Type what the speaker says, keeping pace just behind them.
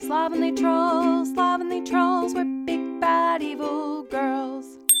Slovenly trolls, we're big bad evil girls.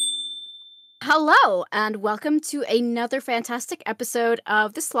 Hello, and welcome to another fantastic episode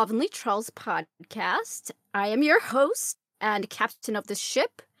of the Slovenly Trolls podcast. I am your host and captain of the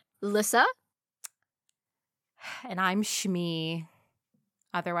ship, Lyssa. And I'm Shmi,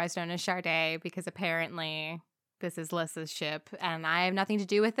 otherwise known as Shardae, because apparently this is Lyssa's ship, and I have nothing to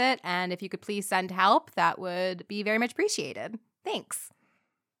do with it, and if you could please send help, that would be very much appreciated. Thanks.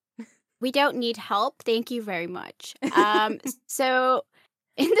 We don't need help, thank you very much. So,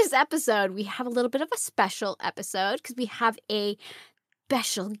 in this episode, we have a little bit of a special episode, because we have a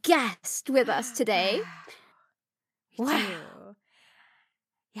special guest with us today. Wow.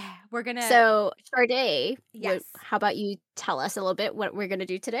 Yeah, we're gonna... So, Shardae, yes. How about you tell us a little bit what we're gonna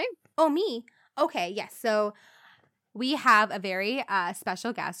do today? Oh, me? Okay, yes. So we have a very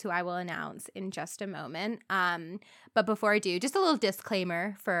special guest who I will announce in just a moment. But before I do, just a little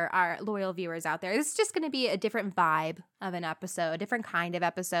disclaimer for our loyal viewers out there. This is just going to be a different vibe of an episode, a different kind of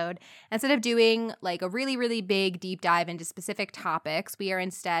episode. Instead of doing like a really, really big deep dive into specific topics, we are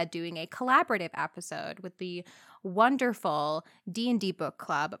instead doing a collaborative episode with the wonderful D&D Book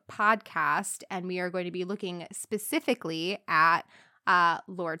Club podcast. And we are going to be looking specifically at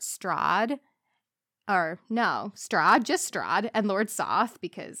Lord Strahd. Strahd and Lord Soth,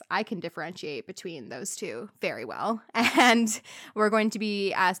 because I can differentiate between those two very well. And we're going to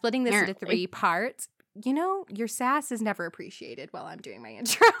be splitting this into 3 parts. You know, your sass is never appreciated while I'm doing my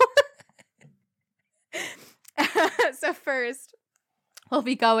intro. So first, we'll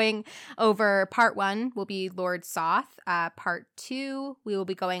be going over part 1 will be Lord Soth. Part 2, we will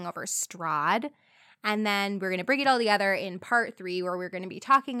be going over Strahd. And then we're going to bring it all together in part 3, where we're going to be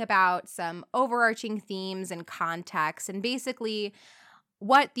talking about some overarching themes and context and basically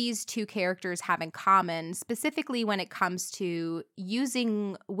what these 2 characters have in common, specifically when it comes to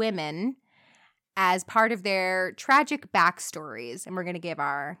using women as part of their tragic backstories. And we're going to give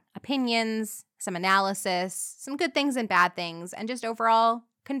our opinions, some analysis, some good things and bad things, and just overall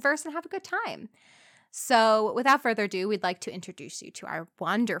converse and have a good time. So without further ado, we'd like to introduce you to our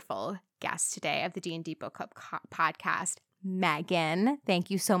wonderful guest today of the D&D Book Club podcast, Meaghan.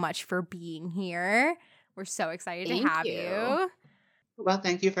 Thank you so much for being here. We're so excited to have you. Well,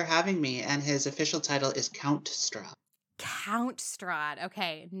 thank you for having me. And his official title is Count Strahd. Count Strahd.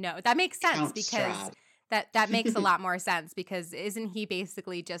 Okay, no, that makes sense Count because Strahd. that makes a lot more sense because isn't he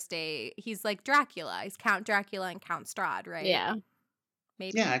basically just he's like Dracula. He's Count Dracula and Count Strahd, right? Yeah.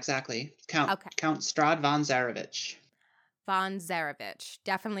 Maybe? Yeah, exactly. Count Strahd von Zarevich. Von Zarevich.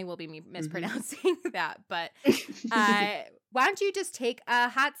 Definitely will be mispronouncing that. But why don't you just take a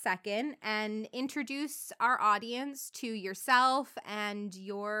hot second and introduce our audience to yourself and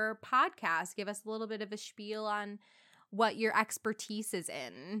your podcast. Give us a little bit of a spiel on what your expertise is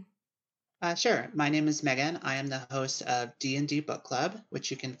in. Sure. My name is Meaghan. I am the host of D&D Book Club,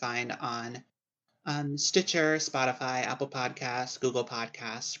 which you can find on Stitcher, Spotify, Apple Podcasts, Google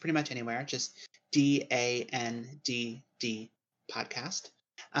Podcasts, pretty much anywhere. Just DANDD podcast.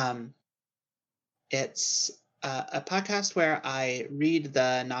 It's a podcast where I read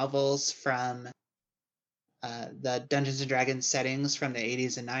the novels from the Dungeons & Dragons settings from the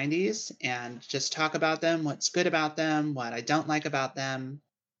 80s and 90s and just talk about them, what's good about them, what I don't like about them.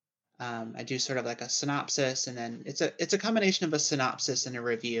 I do sort of like a synopsis, and then it's a combination of a synopsis and a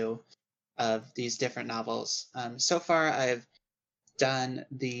review of these different novels. So far, I've done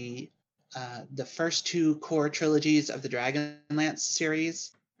the first 2 core trilogies of the Dragonlance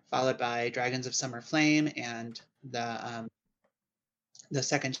series, followed by Dragons of Summer Flame and the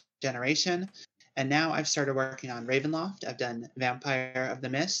second generation. And now I've started working on Ravenloft. I've done Vampire of the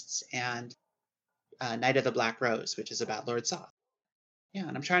Mists and Night of the Black Rose, which is about Lord Soth. Yeah,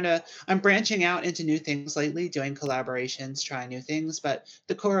 and I'm branching out into new things lately, doing collaborations, trying new things, but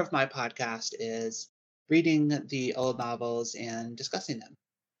the core of my podcast is reading the old novels and discussing them.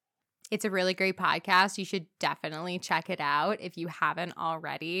 It's a really great podcast. You should definitely check it out if you haven't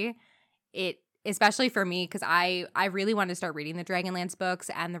already. Especially for me, because I really want to start reading the Dragonlance books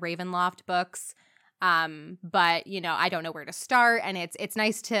and the Ravenloft books. But I don't know where to start, and it's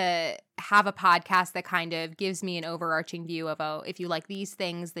nice to have a podcast that kind of gives me an overarching view of, if you like these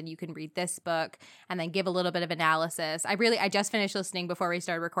things, then you can read this book, and then give a little bit of analysis. I just finished listening before we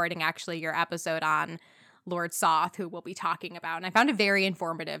started recording, actually, your episode on Lord Soth, who we'll be talking about, and I found it very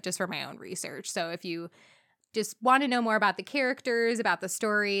informative just for my own research. So if you just want to know more about the characters, about the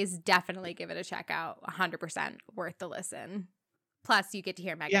stories, definitely give it a check out. 100% worth the listen. Plus, you get to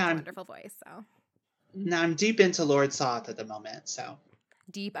hear Meaghan's wonderful voice. So now I'm deep into Lord Soth at the moment. So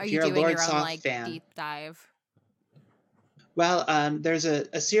deep? Are you doing your own deep dive? Well, there's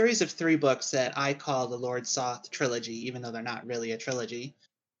a series of 3 books that I call the Lord Soth trilogy, even though they're not really a trilogy.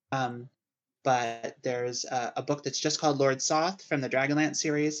 Um, but there's a book that's just called Lord Soth from the Dragonlance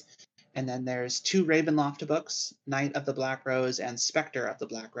series, and then there's 2 Ravenloft books, Knight of the Black Rose and Spectre of the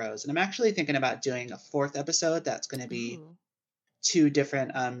Black Rose. And I'm actually thinking about doing a 4th episode that's going to be Ooh. 2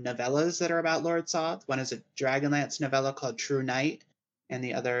 different novellas that are about Lord Soth. One is a Dragonlance novella called True Knight, and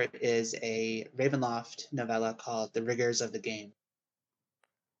the other is a Ravenloft novella called The Rigors of the Game.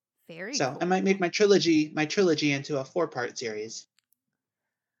 Very So cool. I might make my trilogy into a 4-part series.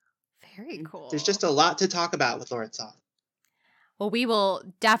 Very cool. There's just a lot to talk about with Lord Soth. Well, we will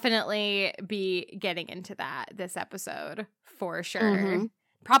definitely be getting into that this episode for sure. Mm-hmm.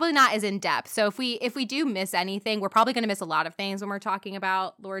 Probably not as in depth. So if we do miss anything, we're probably going to miss a lot of things when we're talking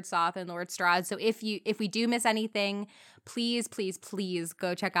about Lord Soth and Lord Strahd. So if we do miss anything, please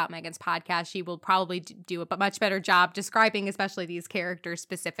go check out Meaghan's podcast. She will probably do a much better job describing especially these characters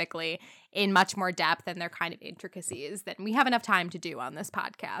specifically in much more depth and their kind of intricacies than we have enough time to do on this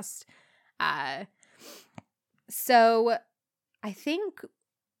podcast. So I think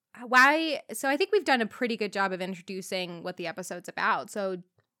we've done a pretty good job of introducing what the episode's about. So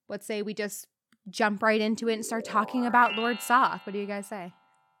let's say we just jump right into it and start talking about Lord Soth. What do you guys say?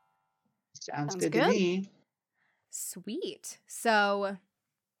 Sounds Sounds good to good. me. Sweet. So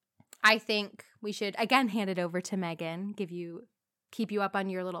I think we should again hand it over to Meaghan, keep you up on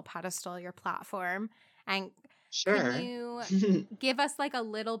your little pedestal, your platform, and Sure. can you give us like a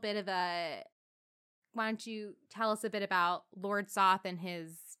little bit of why don't you tell us a bit about Lord Soth and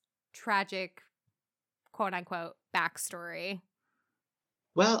his tragic, quote-unquote, backstory?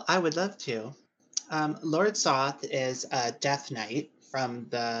 Well, I would love to. Lord Soth is a Death Knight from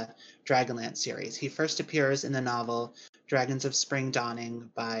the Dragonlance series. He first appears in the novel Dragons of Spring Dawning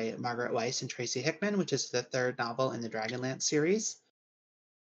by Margaret Weiss and Tracy Hickman, which is the 3rd novel in the Dragonlance series.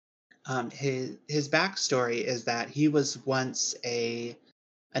 His backstory is that he was once a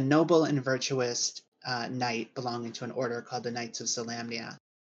noble and virtuous knight belonging to an order called the Knights of Solamnia,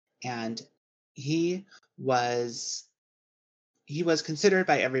 and he was considered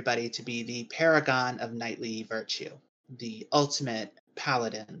by everybody to be the paragon of knightly virtue, the ultimate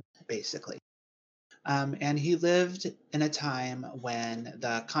paladin, basically. And he lived in a time when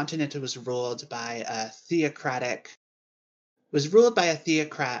the continent was ruled by a theocrat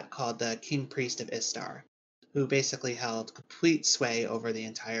called the King Priest of Istar, who basically held complete sway over the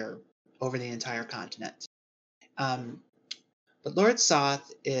entire continent. But Lord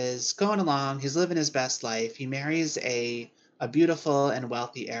Soth is going along. He's living his best life. He marries a beautiful and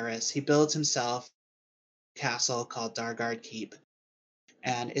wealthy heiress. He builds himself a castle called Dargard Keep.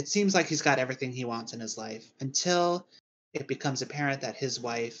 And it seems like he's got everything he wants in his life until it becomes apparent that his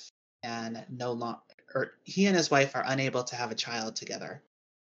wife he and his wife are unable to have a child together.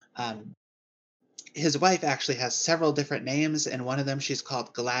 His wife actually has several different names, and one of them she's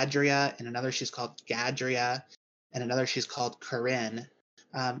called Galadria, and another she's called Gadria, and another she's called Corinne.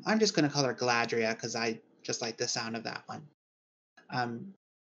 I'm just going to call her Galadria because I just like the sound of that one.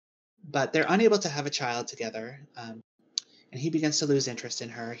 But they're unable to have a child together, and he begins to lose interest in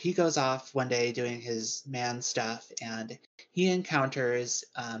her. He goes off one day doing his man stuff, and he encounters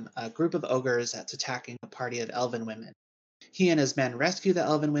a group of ogres that's attacking a party of elven women. He and his men rescue the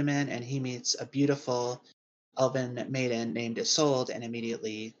elven women, and he meets a beautiful elven maiden named Isolde and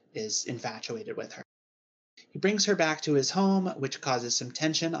immediately is infatuated with her. He brings her back to his home, which causes some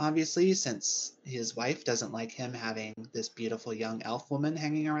tension, obviously, since his wife doesn't like him having this beautiful young elf woman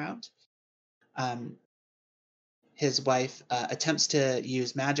hanging around. His wife attempts to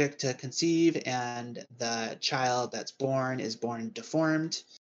use magic to conceive, and the child that's born is born deformed.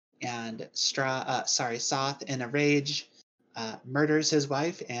 And Soth, in a rage, murders his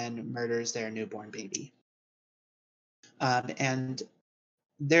wife and murders their newborn baby. And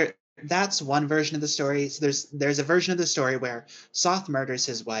that's one version of the story. So there's a version of the story where Soth murders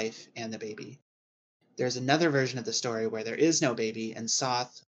his wife and the baby. There's another version of the story where there is no baby and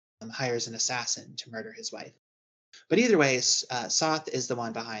Soth hires an assassin to murder his wife. But either way, Soth is the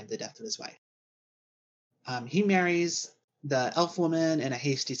one behind the death of his wife. He marries the elf woman in a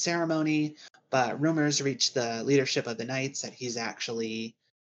hasty ceremony, but rumors reach the leadership of the knights that he's actually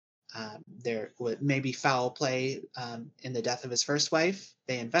there may be foul play in the death of his first wife.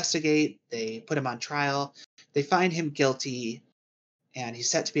 They investigate, they put him on trial, they find him guilty, and he's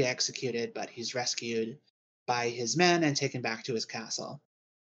set to be executed, but he's rescued by his men and taken back to his castle.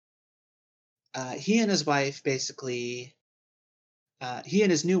 He and his new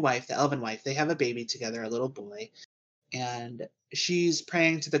wife, the elven wife, they have a baby together, a little boy, and she's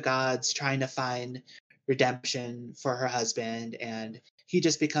praying to the gods, trying to find redemption for her husband, and he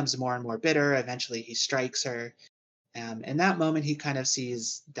just becomes more and more bitter. Eventually, he strikes her. In that moment, he kind of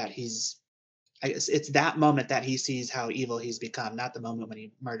sees that I guess it's that moment that he sees how evil he's become, not the moment when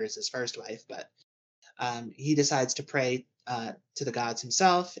he murders his first wife, but he decides to pray to the gods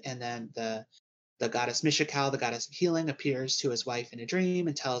himself, and then the goddess Mishakal, the goddess of healing, appears to his wife in a dream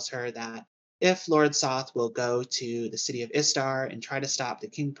and tells her that if Lord Soth will go to the city of Istar and try to stop the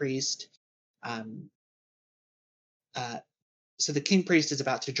king priest, um, uh, so the king priest is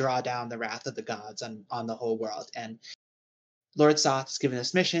about to draw down the wrath of the gods on the whole world. And Lord Soth is given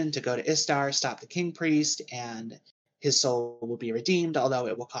this mission to go to Istar, stop the king priest, and his soul will be redeemed, although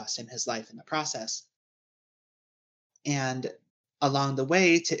it will cost him his life in the process. And along the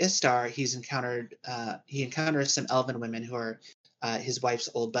way to Istar, he encounters some elven women who are his wife's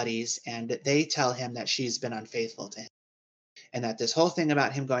old buddies, and they tell him that she's been unfaithful to him, and that this whole thing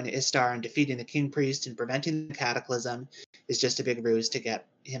about him going to Istar and defeating the king priest and preventing the cataclysm is just a big ruse to get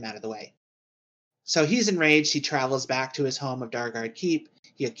him out of the way. So he's enraged. He travels back to his home of Dargard Keep.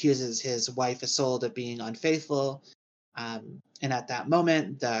 He accuses his wife Isolde of being unfaithful. And at that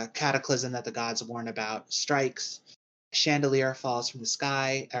moment, the cataclysm that the gods warn about strikes. A chandelier falls from the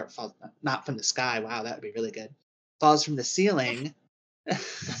sky, not from the sky. Wow, that would be really good. Falls from the ceiling.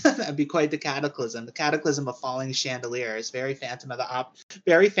 That'd be quite the cataclysm. The cataclysm of falling chandeliers. Very Phantom of the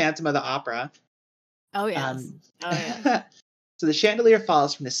Opera. Oh yes. Oh yes. So the chandelier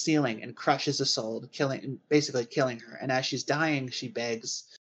falls from the ceiling and crushes Isolde, basically killing her. And as she's dying, she begs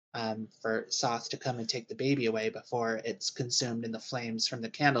for Soth to come and take the baby away before it's consumed in the flames from the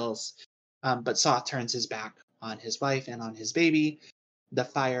candles. But Soth turns his back on his wife and on his baby. The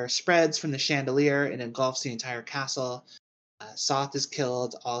fire spreads from the chandelier and engulfs the entire castle. Soth is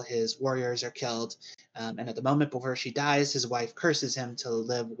killed, all his warriors are killed, and at the moment before she dies, his wife curses him to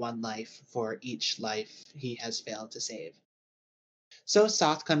live one life for each life he has failed to save. So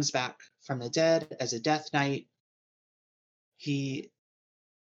Soth comes back from the dead as a death knight. He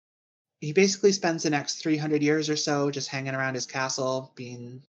basically spends the next 300 years or so just hanging around his castle,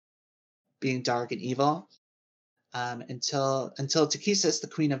 being dark and evil, until Takesis, the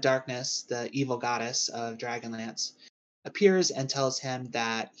Queen of Darkness, the evil goddess of Dragonlance, appears and tells him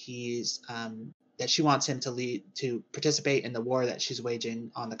that that she wants him to participate in the war that she's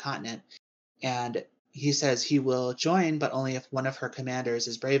waging on the continent, and he says he will join, but only if one of her commanders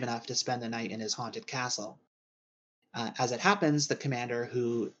is brave enough to spend the night in his haunted castle. As it happens, the commander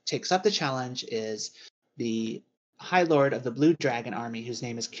who takes up the challenge is the High Lord of the Blue Dragon Army, whose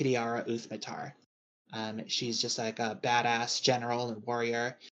name is Kitiara Uthmatar. She's just like a badass general and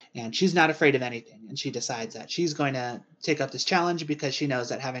warrior, and she's not afraid of anything. And she decides that she's going to take up this challenge because she knows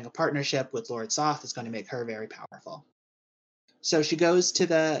that having a partnership with Lord Soth is going to make her very powerful. So she goes to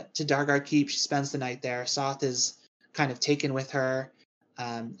Dargard Keep. She spends the night there. Soth is kind of taken with her,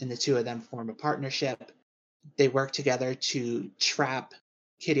 and the two of them form a partnership. They work together to trap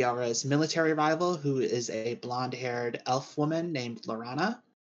Kitiara's military rival, who is a blonde-haired elf woman named Laurana.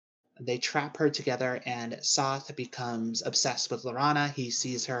 They trap her together, and Soth becomes obsessed with Laurana. He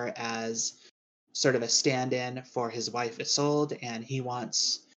sees her as sort of a stand-in for his wife Isolde, and he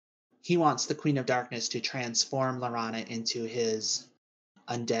wants the Queen of Darkness to transform Laurana into his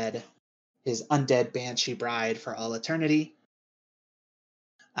undead banshee bride for all eternity.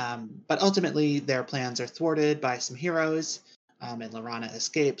 But ultimately, their plans are thwarted by some heroes, and Laurana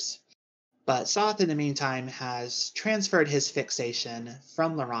escapes. But Soth, in the meantime, has transferred his fixation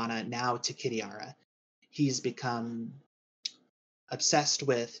from Laurana now to Kitiara. He's become obsessed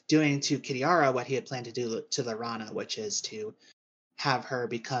with doing to Kitiara what he had planned to do to Laurana, which is to have her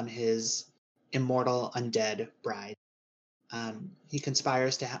become his immortal undead bride. He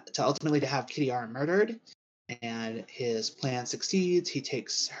conspires to ultimately to have Kitiara murdered, and his plan succeeds. He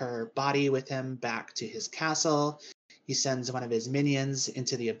takes her body with him back to his castle. He sends one of his minions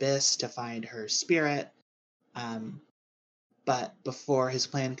into the abyss to find her spirit. But before his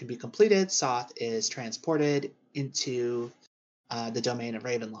plan can be completed, Soth is transported into the domain of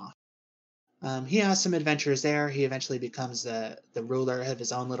Ravenloft. He has some adventures there. He eventually becomes the ruler of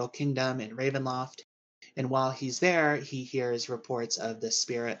his own little kingdom in Ravenloft. And while he's there, he hears reports of the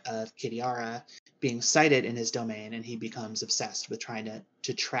spirit of Kitiara being sighted in his domain, and he becomes obsessed with trying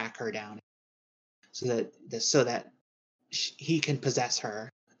to track her down so that he can possess her,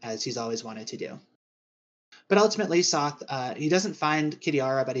 as he's always wanted to do. But ultimately, Soth, he doesn't find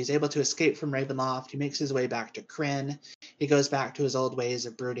Kitiara, but he's able to escape from Ravenloft. He makes his way back to Krynn. He goes back to his old ways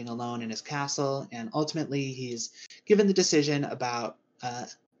of brooding alone in his castle, and ultimately he's given the decision about...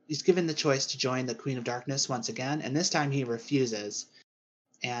 he's given the choice to join the Queen of Darkness once again, and this time he refuses.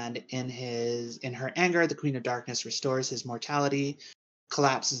 and in her anger, the Queen of Darkness restores his mortality,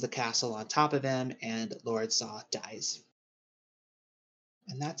 collapses the castle on top of him, and Lord Soth dies.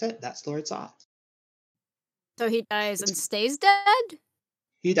 And that's it. That's Lord Soth. So he dies and stays dead?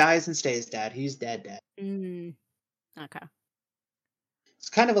 He dies and stays dead. He's dead. Okay. It's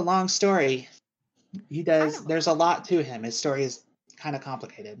kind of a long story. Kind There's a lot to him. His story is kind of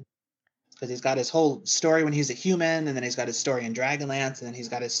complicated. Because he's got his whole story when he's a human, and then he's got his story in Dragonlance, and then he's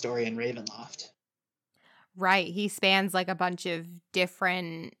got his story in Ravenloft. Right. He spans like a bunch of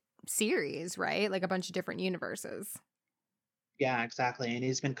different series, right? Like a bunch of different universes. Yeah, exactly. And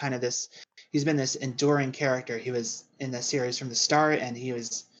he's been this enduring character. He was in the series from the start, and he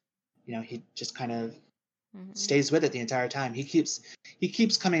was, he just kind of stays with it the entire time. He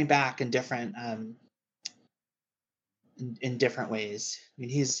keeps coming back in different in different ways. I mean,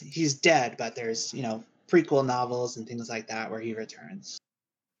 he's dead, but there's prequel novels and things like that where he returns.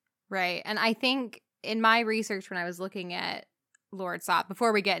 Right. And I think in my research when I was looking at Lord Soth,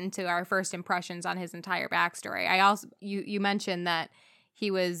 before we get into our first impressions on his entire backstory, I also you mentioned that he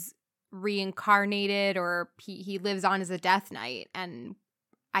was reincarnated, or he lives on as a Death Knight, and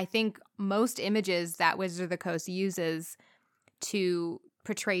I think most images that Wizards of the Coast uses to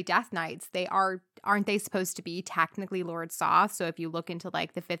portray Death Knights, aren't they supposed to be technically Lord Soth? So if you look into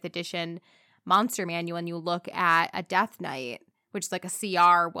like the 5th edition monster manual and you look at a Death Knight, which is like a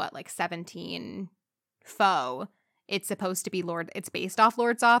CR 17 foe, it's supposed to be it's based off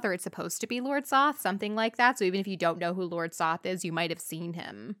Lord Soth, or it's supposed to be Lord Soth, something like that. So even if you don't know who Lord Soth is, you might have seen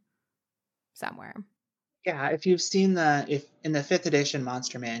him somewhere. Yeah, if you've seen if in the 5th edition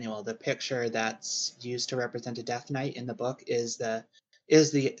monster manual, the picture that's used to represent a Death Knight in the book is the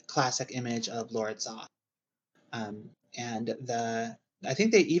classic image of Lord Soth. And I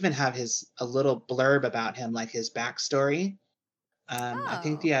think they even have a little blurb about him, like his backstory. I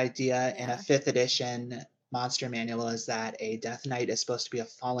think the idea in a 5th edition monster manual is that a Death Knight is supposed to be a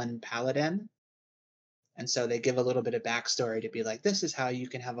fallen paladin. And so they give a little bit of backstory to be like, this is how your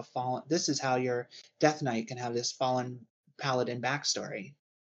Death Knight can have this fallen paladin backstory.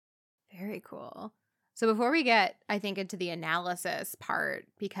 Very cool. So before we get, I think, into the analysis part,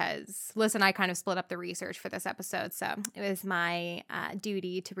 because Lyssa and I kind of split up the research for this episode, so it was my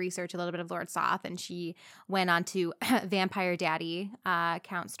duty to research a little bit of Lord Soth, and she went on to Vampire Daddy,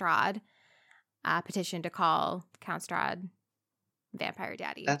 Count Strahd, petition to call Count Strahd Vampire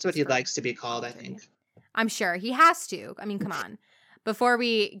Daddy. That's what he likes to be called, I think. I'm sure he has to. I mean, come on. Before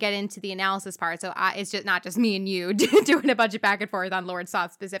we get into the analysis part, so it's just not just me and you doing a bunch of back and forth on Lord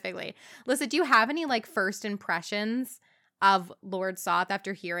Soth specifically. Lyssa, do you have any first impressions of Lord Soth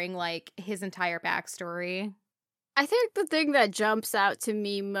after hearing his entire backstory? I think the thing that jumps out to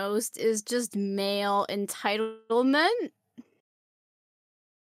me most is just male entitlement.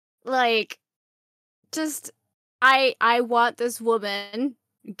 I want this woman.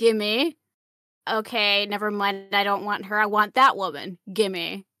 Gimme. Okay, never mind. I don't want her. I want that woman.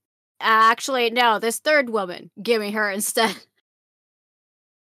 Gimme. Actually, no, this third woman. Gimme her instead.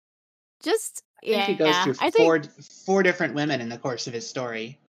 I think he goes through four different women in the course of his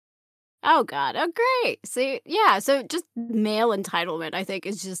story. Oh, God. Oh, great. See, yeah, so just male entitlement, I think,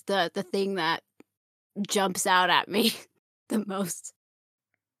 is just the thing that jumps out at me the most.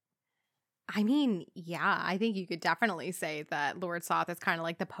 I mean, yeah, I think you could definitely say that Lord Soth is kind of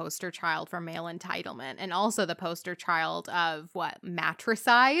like the poster child for male entitlement, and also the poster child of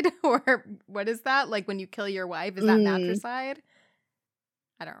matricide, or what is that? Like when you kill your wife, is that matricide?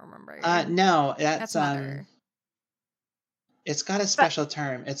 I don't remember. No, that's mother. It's got a special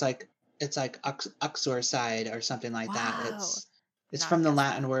term. It's like uxoricide or something like that. It's from the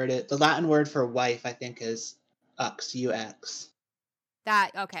Latin word. The Latin word for wife, I think, is ux, ux.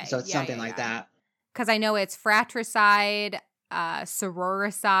 That, okay. So it's something like that. Because I know it's fratricide,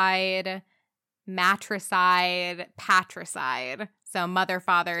 sororicide, matricide, patricide. So mother,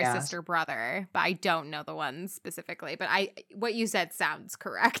 father, sister, brother. But I don't know the ones specifically. But what you said sounds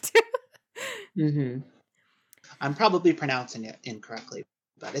correct. Mm-hmm. I'm probably pronouncing it incorrectly,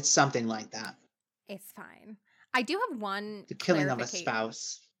 but it's something like that. It's fine. I do have one. The killing of a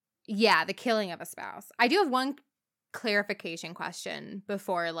spouse. Yeah, the killing of a spouse. I do have one clarification question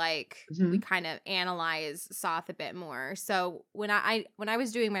before we kind of analyze Soth a bit more. So when I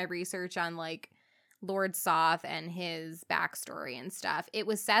was doing my research on Lord Soth and his backstory and stuff, it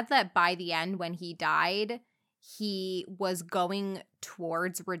was said that by the end when he died, he was going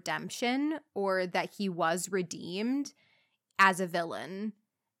towards redemption, or that he was redeemed as a villain.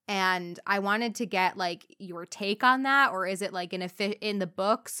 And I wanted to get your take on that, or is it in the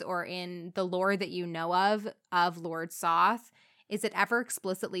books or in the lore that you know of Lord Soth? is it ever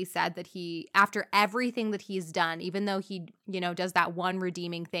explicitly said that he, after everything that he's done, even though he, does that one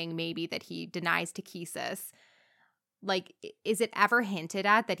redeeming thing maybe that he denies to Kesis, like, is it ever hinted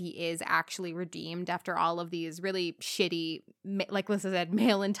at that he is actually redeemed after all of these really shitty, like Lyssa said,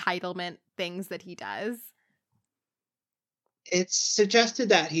 male entitlement things that he does? It's suggested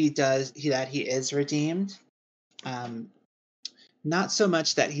that he is redeemed. Not so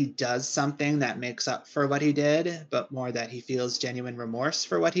much that he does something that makes up for what he did, but more that he feels genuine remorse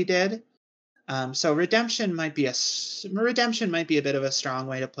for what he did. So redemption might be a bit of a strong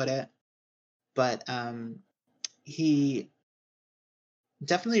way to put it, but he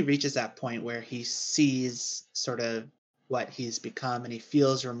definitely reaches that point where he sees sort of what he's become, and he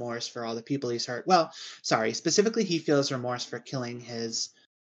feels remorse for all the people he's hurt. Well, sorry, specifically, he feels remorse for killing his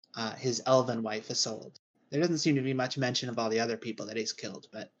elven wife, Isolde. There doesn't seem to be much mention of all the other people that he's killed,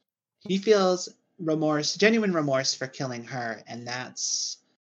 but he feels genuine remorse for killing her, and that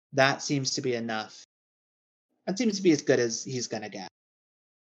seems to be enough. That seems to be as good as he's gonna get.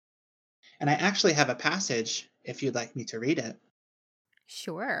 And I actually have a passage, if you'd like me to read it.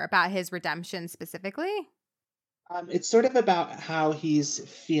 Sure. About his redemption specifically? It's sort of about how he's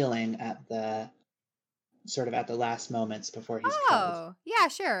feeling at the last moments before he's killed. Oh, yeah,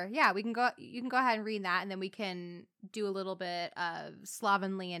 sure. Yeah, you can go ahead and read that, and then we can do a little bit of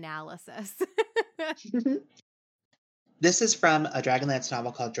slovenly analysis. This is from a Dragonlance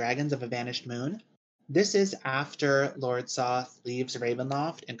novel called Dragons of a Vanished Moon. This is after Lord Soth leaves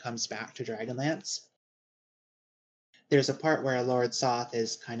Ravenloft and comes back to Dragonlance. There's a part where Lord Soth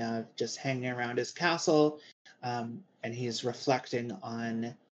is kind of just hanging around his castle, and he's reflecting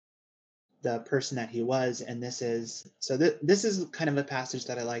on the person that he was. And this is kind of a passage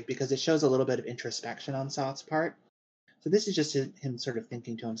that I like because it shows a little bit of introspection on Soth's part. So this is just him sort of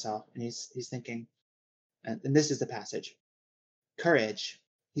thinking to himself, and he's thinking, and this is the passage. Courage.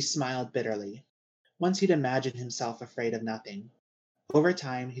 He smiled bitterly. Once he'd imagined himself afraid of nothing. Over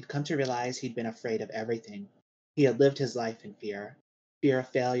time, he'd come to realize he'd been afraid of everything. He had lived his life in fear. Fear of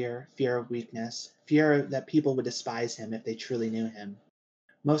failure, fear of weakness, fear that people would despise him if they truly knew him.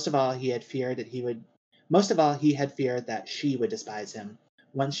 Most of all, he had feared that she would despise him.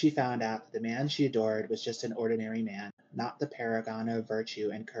 Once she found out that the man she adored was just an ordinary man, not the paragon of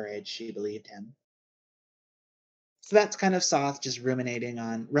virtue and courage she believed him. So that's kind of Soth just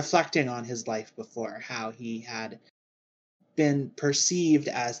reflecting on his life before, how he had been perceived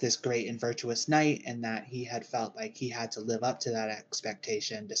as this great and virtuous knight, and that he had felt like he had to live up to that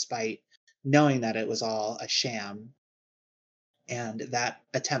expectation despite knowing that it was all a sham. And that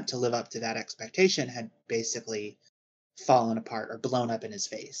attempt to live up to that expectation had basically fallen apart or blown up in his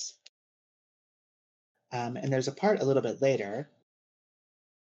face. And there's a part a little bit later.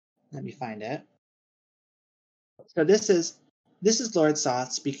 Let me find it. So this is Lord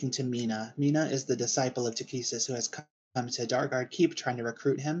Soth speaking to Meaghan. Meaghan is the disciple of Takhisis who has come to Darkguard Keep trying to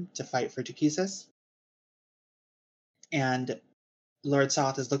recruit him to fight for Takhisis. And Lord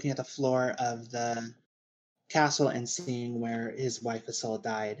Soth is looking at the floor of the castle and seeing where his wife Isolde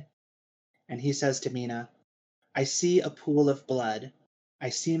died. And he says to Meaghan, I see a pool of blood. I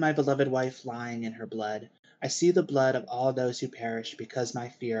see my beloved wife lying in her blood. I see the blood of all those who perished because my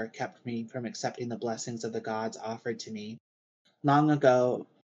fear kept me from accepting the blessings of the gods offered to me. Long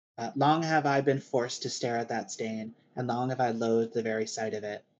have I been forced to stare at that stain, and long have I loathed the very sight of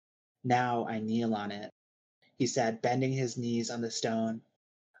it. Now I kneel on it, he said, bending his knees on the stone.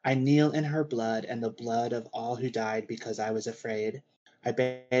 I kneel in her blood and the blood of all who died because I was afraid. I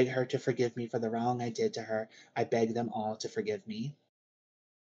beg her to forgive me for the wrong I did to her. I beg them all to forgive me.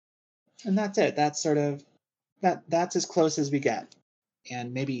 And that's it. That's sort of that's as close as we get.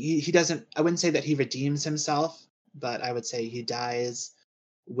 And maybe he doesn't, I wouldn't say that he redeems himself, but I would say he dies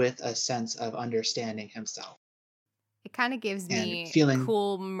with a sense of understanding himself. It kind of gives And me feeling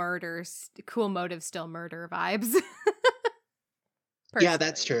cool motive, still murder vibes. Yeah,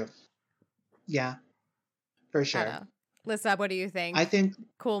 that's true. Yeah, for I sure. don't know. Lyssa, what do you think? I think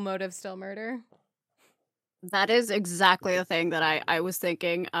cool motive, still murder. That is exactly the thing that I was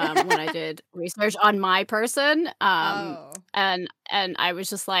thinking when I did research on my person. And I was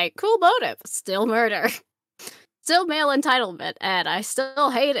just like, cool motive, still murder. Still male entitlement, and I still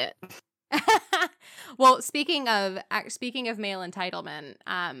hate it. Well, speaking of male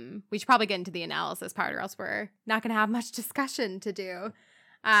entitlement, we should probably get into the analysis part, or else we're not going to have much discussion to do.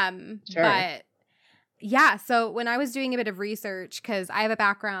 Sure. But yeah, so when I was doing a bit of research, because I have a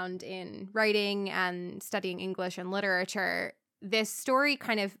background in writing and studying English and literature, this story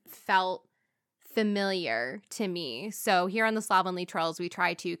kind of felt familiar to me. So here on the Slovenly Trolls, we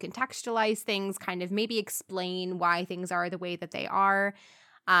try to contextualize things, kind of maybe explain why things are the way that they are.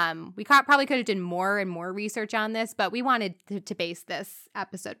 We probably could have done more and more research on this, but we wanted to base this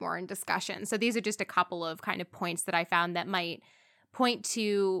episode more in discussion. So these are just a couple of kind of points that I found that might point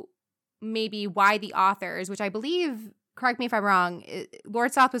to maybe why the authors, which I believe, correct me if I'm wrong,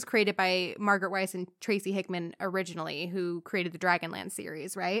 Lord Soth was created by Margaret Weis and Tracy Hickman originally, who created the Dragonlance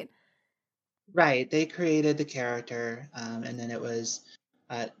series, right? Right. They created the character, and then it was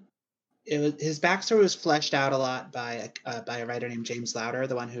his backstory was fleshed out a lot by a writer named James Lauder,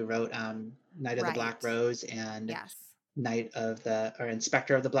 the one who wrote Knight of the Black Rose and Yes.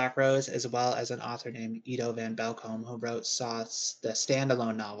 Inspector of the Black Rose, as well as an author named Ido van Belkom, who wrote Soth's the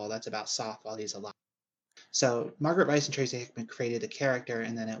standalone novel that's about Soth while he's alive. So Margaret Weis and Tracy Hickman created the character,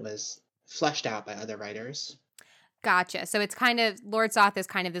 and then it was fleshed out by other writers. Gotcha. So it's kind of, Lord Soth is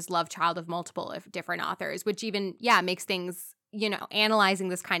kind of this love child of multiple different authors, which even, makes things, analyzing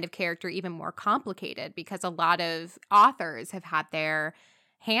this kind of character even more complicated, because a lot of authors have had their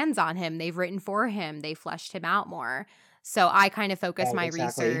hands on him. They've written for him. They fleshed him out more. So I kind of focus my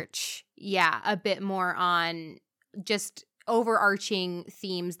research, a bit more on just overarching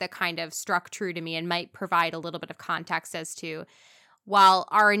themes that kind of struck true to me and might provide a little bit of context as to, while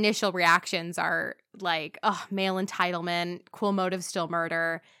our initial reactions are like, oh, male entitlement, cool motive, still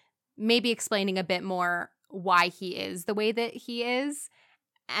murder, maybe explaining a bit more why he is the way that he is.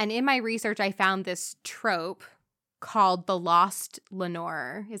 And in my research, I found this trope called the Lost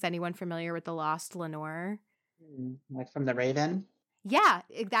Lenore. Is anyone familiar with the Lost Lenore? Like from The Raven? Yeah,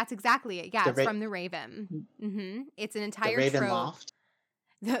 that's exactly it. Yeah, it's from The Raven. Mm-hmm. It's an entire The Raven trope. Loft?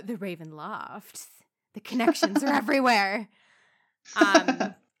 The Raven Loft. The connections are everywhere.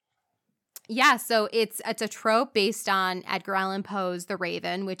 So it's a trope based on Edgar Allan Poe's The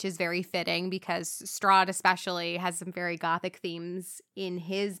Raven, which is very fitting because Strahd especially has some very gothic themes in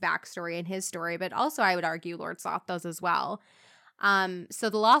his backstory and his story, but also I would argue Lord Soth does as well. So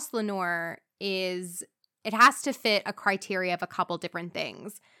the Lost Lenore it has to fit a criteria of a couple different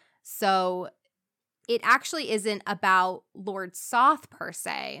things. So it actually isn't about Lord Soth per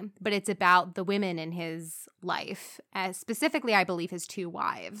se, but it's about the women in his life, specifically, I believe, his two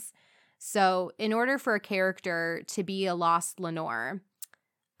wives. So in order for a character to be a Lost Lenore,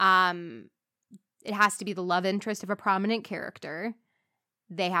 it has to be the love interest of a prominent character.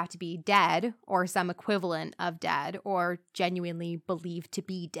 They have to be dead or some equivalent of dead or genuinely believed to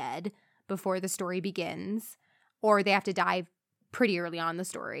be dead before the story begins, or they have to die pretty early on in the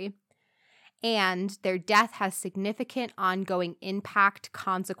story. And their death has significant ongoing impact,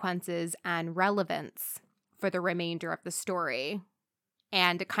 consequences, and relevance for the remainder of the story.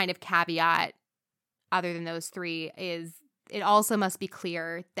 And a kind of caveat, other than those three, is it also must be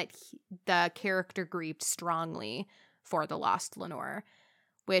clear that the character grieved strongly for the Lost Lenore,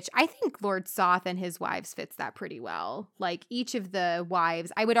 which I think Lord Soth and his wives fits that pretty well. Like each of the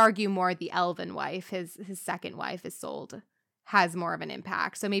wives, I would argue more the elven wife, his second wife, Isolde, has more of an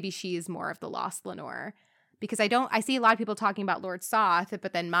impact. So maybe she's more of the Lost Lenore. Because I see a lot of people talking about Lord Soth,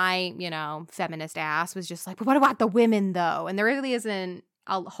 but then my, feminist ass was just like, but what about the women though? And there really isn't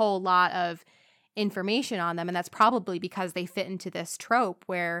a whole lot of information on them. And that's probably because they fit into this trope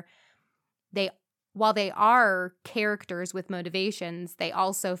where while they are characters with motivations, they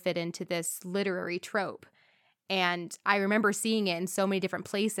also fit into this literary trope. And I remember seeing it in so many different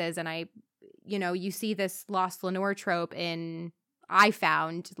places. And you see this Lost Lenore trope I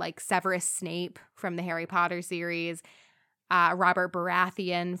found like Severus Snape from the Harry Potter series, Robert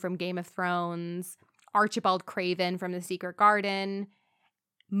Baratheon from Game of Thrones, Archibald Craven from The Secret Garden,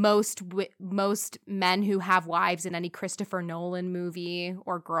 most men who have wives in any Christopher Nolan movie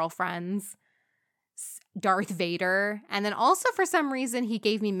or girlfriends, Darth Vader, and then also for some reason he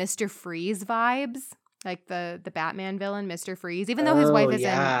gave me Mr. Freeze vibes, like the Batman villain Mr. Freeze, even though his wife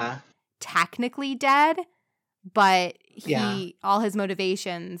isn't technically dead, but all his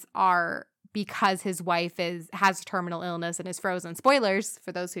motivations are because his wife has terminal illness and is frozen. Spoilers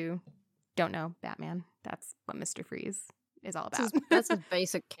for those who don't know Batman. That's what Mr. Freeze is all about. That's his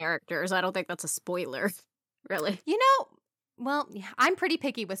basic characters. I don't think that's a spoiler, really. Well, I'm pretty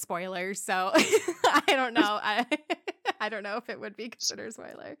picky with spoilers, so I don't know. I don't know if it would be considered a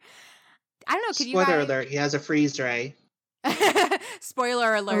spoiler. I don't know. Spoiler alert, he has a freeze ray.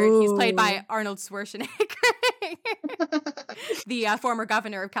 Spoiler alert, Ooh. He's played by Arnold Schwarzenegger, the former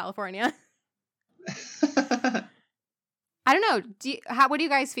governor of California. I don't know. What do you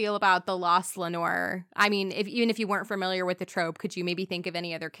guys feel about the Lost Lenore? I mean, even if you weren't familiar with the trope, could you maybe think of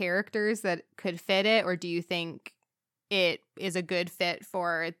any other characters that could fit it? Or do you think it is a good fit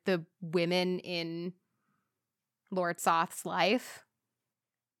for the women in Lord Soth's life.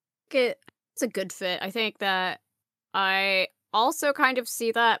 It's a good fit. I think that I also kind of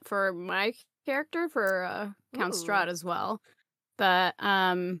see that for my character, for Count Ooh. Strahd as well. But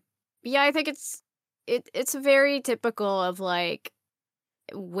yeah, I think it's very typical of like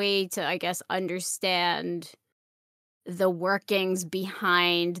way to, I guess, understand the workings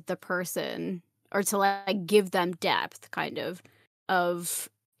behind the person, or to like give them depth, kind of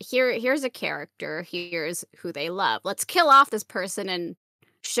here's a character, here's who they love. Let's kill off this person and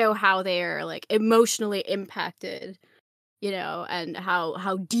show how they're like emotionally impacted, and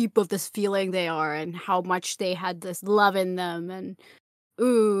how deep of this feeling they are, and how much they had this love in them, and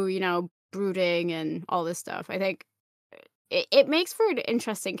brooding and all this stuff. I think it makes for an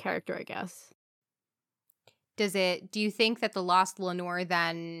interesting character, I guess. Do you think that the Lost Lenore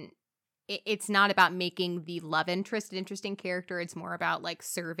then, it's not about making the love interest an interesting character, it's more about like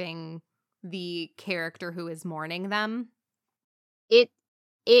serving the character who is mourning them?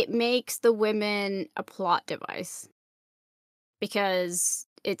 It makes the women a plot device, because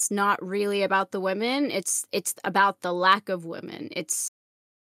it's not really about the women, it's about the lack of women. It's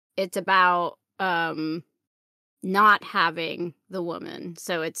about not having the woman.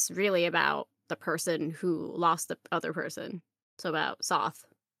 So it's really about the person who lost the other person. So about Soth,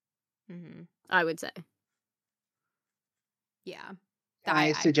 I would say. Yeah. Can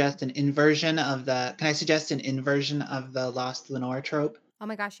I suggest an inversion of the Lost Lenore trope? Oh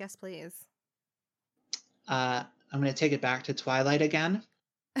my gosh, yes, please. I'm going to take it back to Twilight again.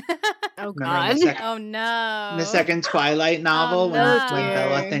 Oh God! Oh no! In the second Twilight novel, when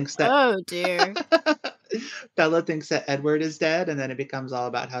Bella thinks that Bella thinks that Edward is dead, and then it becomes all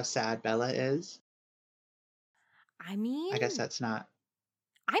about how sad Bella is. I mean, I guess that's not.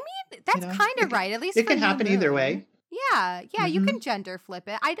 I mean, that's kind of right. At least it can happen either way. Yeah, you can gender flip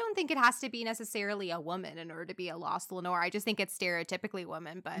it. I don't think it has to be necessarily a woman in order to be a Lost Lenore. I just think it's stereotypically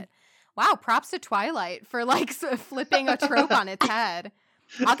woman. But wow, props to Twilight for like flipping a trope on its head.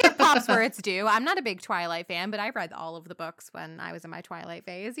 I'll give props where it's due. I'm not a big Twilight fan, but I read all of the books when I was in my Twilight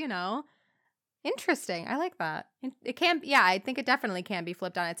phase, Interesting. I like that. It can, I think it definitely can be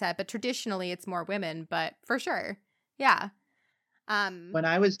flipped on its head, but traditionally it's more women, but for sure. Yeah. When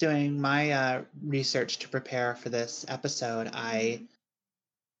I was doing my research to prepare for this episode, I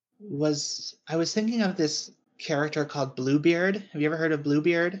was thinking of this character called Bluebeard. Have you ever heard of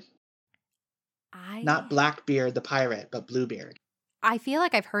Bluebeard? Not Blackbeard the pirate, but Bluebeard. I feel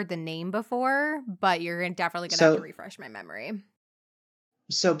like I've heard the name before, but you're definitely going to have to refresh my memory.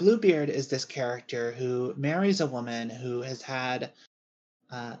 So Bluebeard is this character who marries a woman who has had...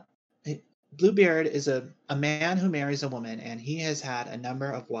 Bluebeard is a man who marries a woman, and he has had a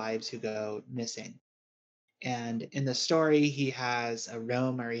number of wives who go missing. And in the story, he has a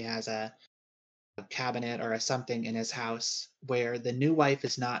room, or he has a cabinet or a something in his house where the new wife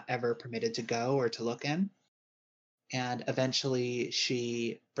is not ever permitted to go or to look in. And eventually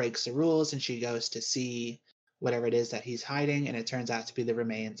she breaks the rules and she goes to see whatever it is that he's hiding, and it turns out to be the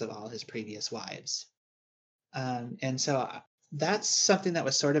remains of all his previous wives. And so that's something that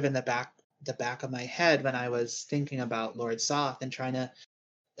was sort of in the back of my head when I was thinking about Lord Soth and trying to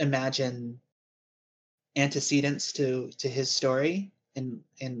imagine antecedents to his story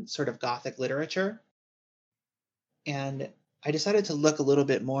in sort of Gothic literature. And I decided to look a little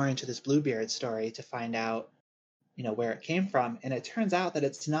bit more into this Bluebeard story to find out, where it came from. And it turns out that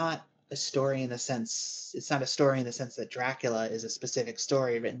it's not a story in the sense that Dracula is a specific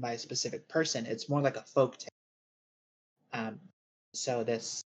story written by a specific person. It's more like a folk tale. So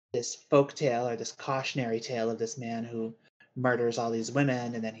this folk tale, or this cautionary tale of this man who murders all these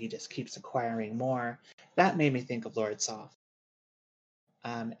women and then he just keeps acquiring more, that made me think of Lord Soth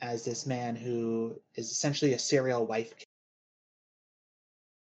as this man who is essentially a serial wife killer.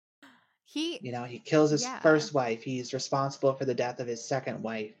 He kills his first wife. He's responsible for the death of his second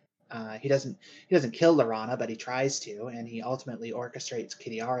wife. He doesn't kill Lorana, but he tries to, and he ultimately orchestrates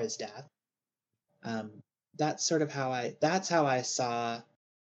Kitiara's death. That's how I saw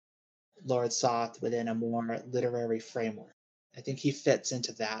Lord Soth within a more literary framework. I think he fits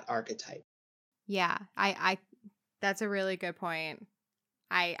into that archetype. Yeah, I that's a really good point.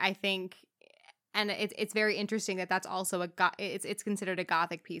 I think, and it's very interesting that that's also it's considered a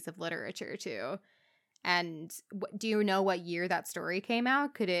Gothic piece of literature too. And do you know what year that story came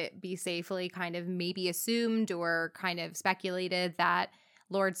out? Could it be safely kind of maybe assumed or kind of speculated that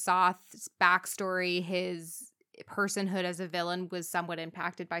Lord Soth's backstory, his personhood as a villain was somewhat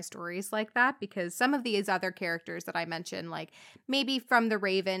impacted by stories like that, because some of these other characters that I mentioned, like maybe from The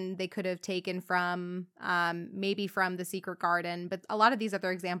Raven, they could have taken from, maybe from The Secret Garden, but a lot of these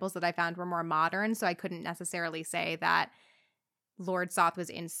other examples that I found were more modern, so I couldn't necessarily say that Lord Soth was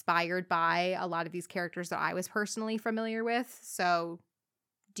inspired by a lot of these characters that I was personally familiar with. So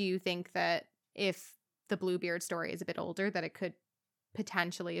do you think that if the Bluebeard story is a bit older, that it could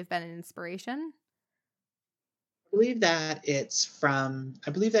potentially have been an inspiration? I believe that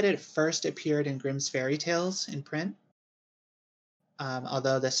it first appeared in Grimm's Fairy Tales in print.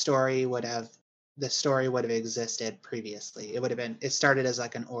 Although the story would have existed previously. It started as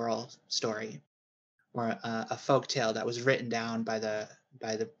like an oral story or a folk tale that was written down by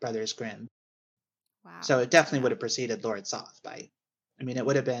the brothers Grimm. Wow. So it definitely would have preceded Lord Soth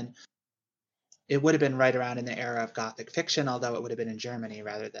it would have been right around in the era of Gothic fiction, although it would have been in Germany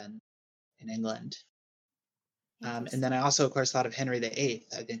rather than in England. And then I also, of course, thought of Henry VIII.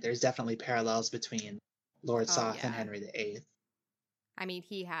 I think there's definitely parallels between Lord Soth and Henry VIII. I mean,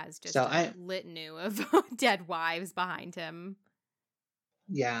 he has just a litany of dead wives behind him.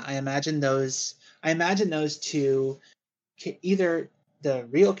 Yeah, I imagine those two, either the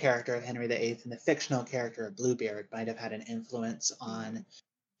real character of Henry VIII and the fictional character of Bluebeard, might have had an influence on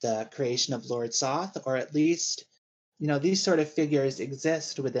the creation of Lord Soth, or at least, these sort of figures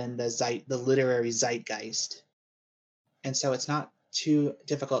exist within the literary zeitgeist. And so it's not too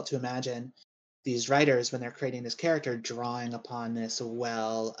difficult to imagine these writers, when they're creating this character, drawing upon this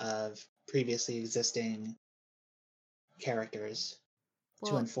well of previously existing characters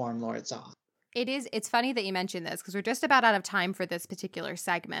to inform Lord Soth. It's funny that you mentioned this, because we're just about out of time for this particular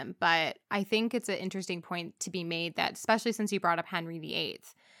segment, but I think it's an interesting point to be made, that especially since you brought up Henry VIII,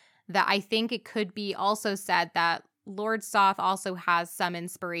 that I think it could be also said that Lord Soth also has some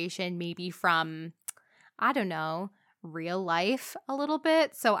inspiration maybe from, I don't know, real life a little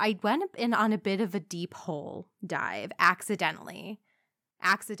bit. So I went in on a bit of a deep hole dive accidentally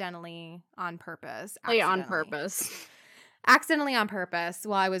on purpose. Accidentally on purpose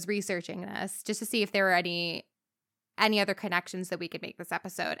while I was researching this, just to see if there were any other connections that we could make this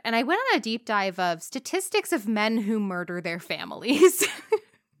episode. And I went on a deep dive of statistics of men who murder their families.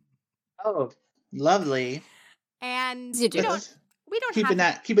 Oh, lovely. And we don't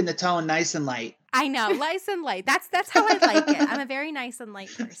keeping the tone nice and light. I know, nice and light. That's how I like it. I'm a very nice and light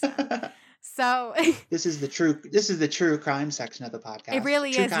person. So this is the true crime section of the podcast. It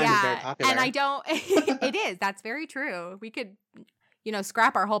really true is, crime yeah. is very popular. And I don't. It is. That's very true. We could,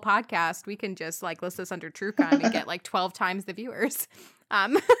 scrap our whole podcast. We can just list this under true crime and get 12 times the viewers.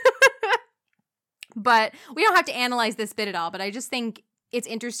 But we don't have to analyze this bit at all. But I just think it's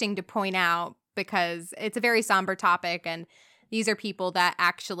interesting to point out, because it's a very somber topic, and these are people that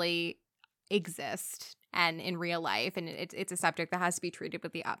actually exist and in real life, and it's a subject that has to be treated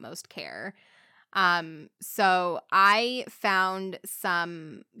with the utmost care. So I found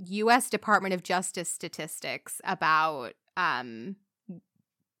some U.S. Department of Justice statistics about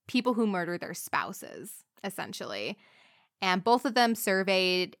people who murder their spouses, essentially. And both of them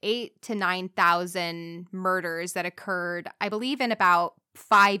surveyed 8,000 to 9,000 murders that occurred, I believe, in about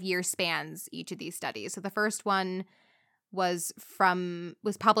 5-year spans, each of these studies. So the first one was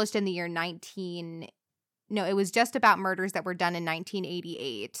published in the year it was just about murders that were done in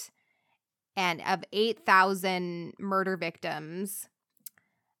 1988. And of 8,000 murder victims,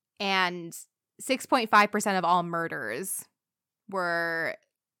 and 6.5% of all murders were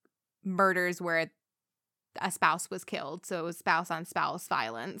murders where a spouse was killed. So it was spouse-on-spouse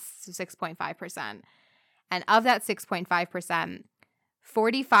violence, so 6.5%. And of that 6.5%,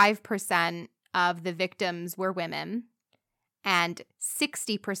 45% of the victims were women, and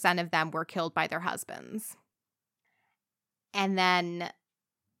 60% of them were killed by their husbands. And then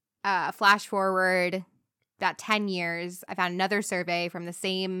flash forward about 10 years, I found another survey from the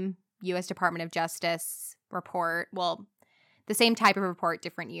same U.S. Department of Justice report. Well, the same type of report,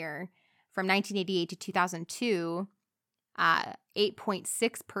 different year. From 1988 to 2002,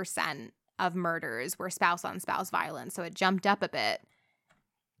 8.6% of murders were spouse-on-spouse violence. So it jumped up a bit.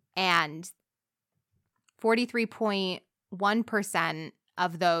 And 43.1%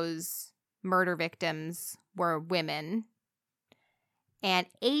 of those murder victims were women. And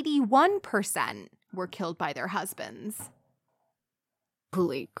 81% were killed by their husbands.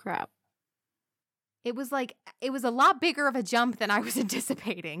 Holy crap. It was a lot bigger of a jump than I was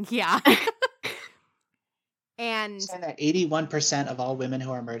anticipating. Yeah. And so that 81% of all women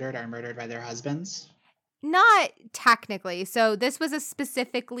who are murdered by their husbands. Not technically. So this was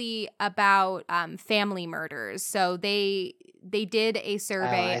specifically about family murders. So they did a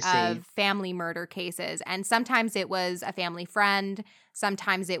survey I see. of family murder cases, and sometimes it was a family friend,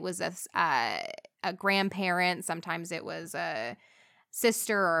 sometimes it was a grandparent, sometimes it was a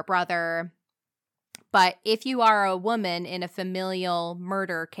sister or a brother. But if you are a woman in a familial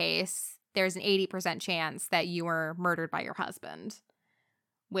murder case, there's an 80% chance that you were murdered by your husband,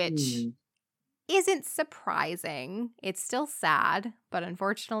 which isn't surprising. It's still sad, but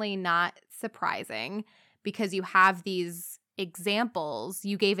unfortunately not surprising, because you have these examples.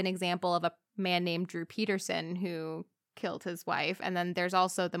 You gave an example of a man named Drew Peterson who killed his wife, and then there's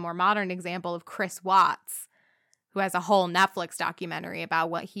also the more modern example of Chris Watts, who has a whole Netflix documentary about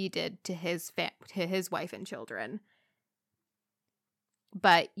what he did to his wife and children.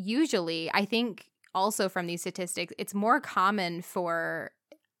 But usually, I think also from these statistics, it's more common for,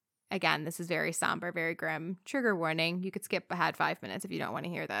 again, this is very somber, very grim, trigger warning. You could skip ahead 5 minutes if you don't want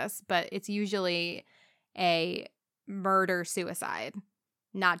to hear this, but it's usually a murder-suicide,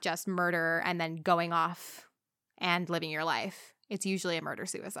 not just murder and then going off and living your life. It's usually a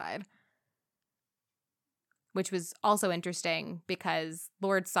murder-suicide, which was also interesting because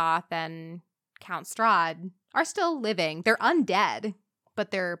Lord Soth and Count Strahd are still living. They're undead, but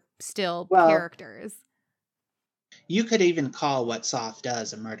they're still characters. You could even call what Soth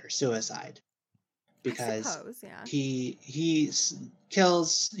does a murder-suicide, because I suppose, yeah. he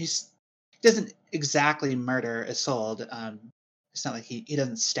doesn't exactly murder Isolde. It's not like he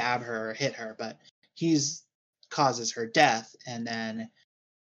doesn't stab her or hit her, but he's causes her death, and then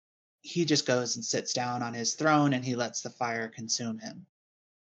he just goes and sits down on his throne and he lets the fire consume him.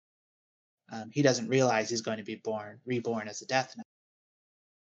 He doesn't realize he's going to be reborn as a Death Knight.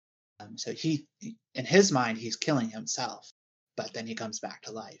 So he, in his mind, he's killing himself, but then he comes back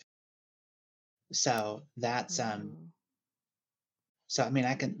to life. So that's so I mean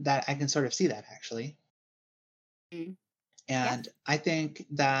I can sort of see that, actually. And I think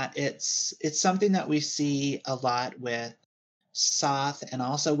that it's something that we see a lot with Soth, and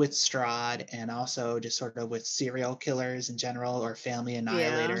also with Strahd, and also just sort of with serial killers in general, or family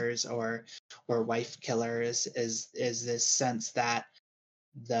annihilators, or wife killers, is this sense that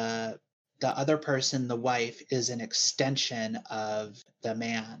the other person, the wife, is an extension of the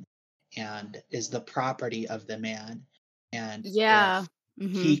man and is the property of the man. And if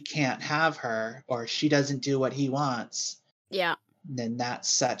he can't have her, or she doesn't do what he wants, then that's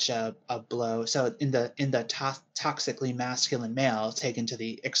such a blow. So in the toxically masculine male, taken to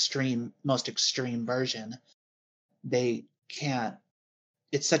the most extreme version, they can't.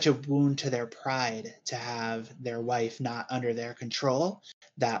 It's such a wound to their pride to have their wife not under their control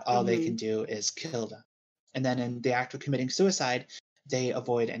that all they can do is kill them. And then in the act of committing suicide, they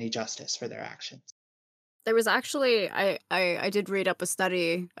avoid any justice for their actions. There was actually, I did read up a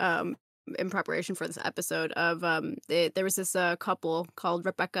study in preparation for this episode of there was this couple called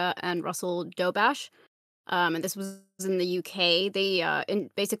Rebecca and Russell Dobash, and this was in the UK. They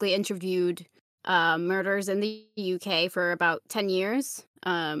basically interviewed murders in the UK for about 10 years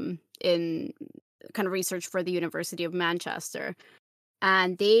in kind of research for the University of Manchester,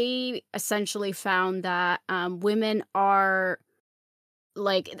 and they essentially found that women are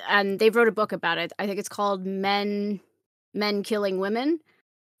and they wrote a book about it. I think it's called Men Killing Women.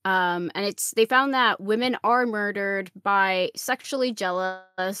 And they found that women are murdered by sexually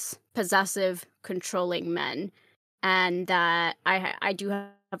jealous, possessive, controlling men. And that I do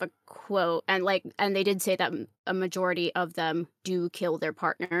have a quote, and they did say that a majority of them do kill their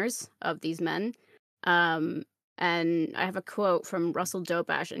partners of these men. And I have a quote from Russell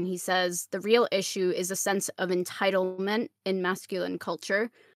Dobash, and he says, "The real issue is a sense of entitlement in masculine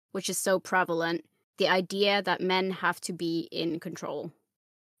culture, which is so prevalent. The idea that men have to be in control.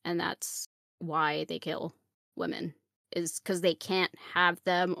 And that's why they kill women, is because they can't have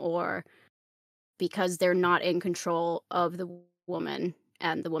them, or because they're not in control of the woman,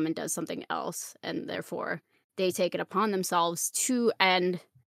 and the woman does something else, and therefore they take it upon themselves to end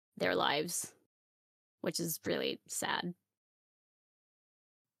their lives," which is really sad.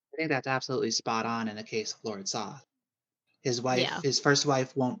 I think that's absolutely spot on in the case of Lord Soth. His Yeah. first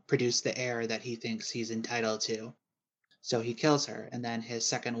wife, won't produce the heir that he thinks he's entitled to, so he kills her. And then his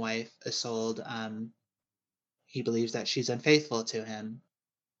second wife, Isolde, he believes that she's unfaithful to him,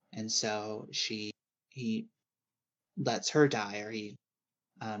 and so he lets her die, or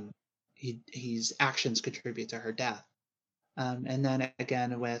his actions contribute to her death. And then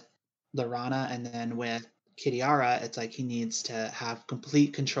again with Lorana, and then with Kitiara, it's like he needs to have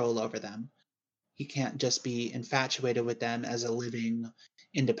complete control over them. He can't just be infatuated with them as a living,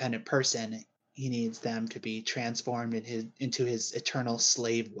 independent person. he needs them to be transformed into his eternal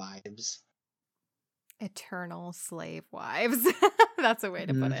slave wives. Eternal slave wives. That's a way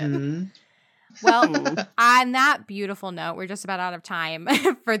to put it. Mm-hmm. Well, on that beautiful note, we're just about out of time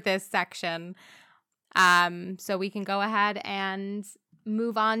for this section. So we can go ahead and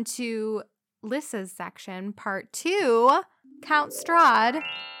move on to Lyssa's section, part 2, Count Strahd.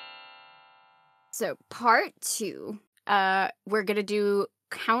 So part 2, we're going to do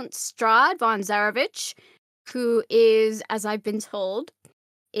Count Strahd von Zarovich, who is, as I've been told,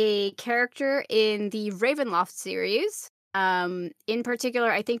 a character in the Ravenloft series. In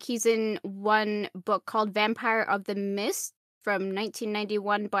particular, I think he's in one book called Vampire of the Mist from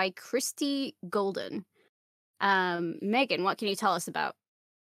 1991 by Christy Golden. Meaghan, what can you tell us about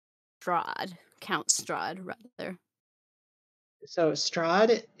Strahd? Count Strahd, rather. So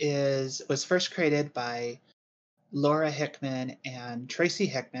Strahd was first created by Laura Hickman and Tracy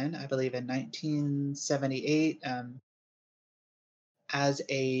Hickman, I believe, in 1978, as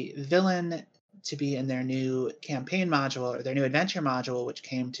a villain to be in their new campaign module, or their new adventure module, which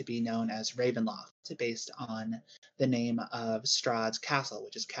came to be known as Ravenloft, based on the name of Strahd's castle,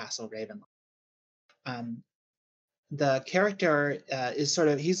 which is Castle Ravenloft. The character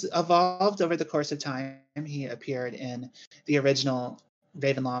he's evolved over the course of time. He appeared in the original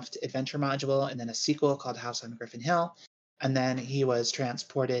Ravenloft adventure module and then a sequel called House on Griffin Hill. And then he was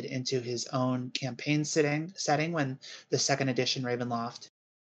transported into his own campaign setting when the second edition Ravenloft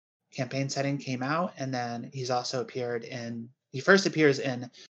campaign setting came out. And then he first appears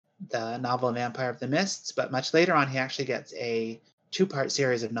in the novel Vampire of the Mists, but much later on he actually gets a 2-part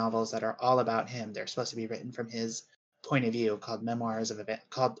series of novels that are all about him. They're supposed to be written from his point of view, called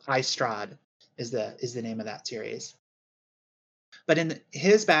I Strahd is the name of that series. But in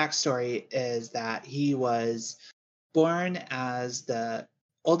his backstory is that he was born as the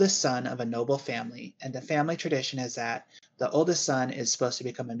oldest son of a noble family, and the family tradition is that the oldest son is supposed to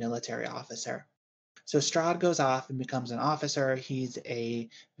become a military officer. So Strahd goes off and becomes an officer. He's a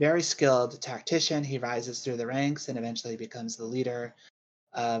very skilled tactician. He rises through the ranks and eventually becomes the leader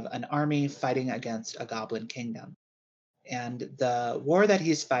of an army fighting against a goblin kingdom. And the war that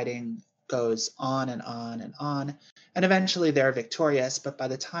he's fighting goes on and on and on. And eventually they're victorious. But by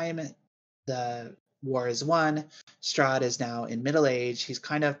the time the war is won, Strahd is now in middle age. He's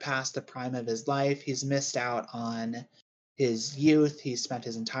kind of past the prime of his life. He's missed out on his youth. He's spent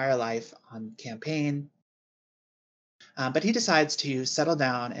his entire life on campaign. But he decides to settle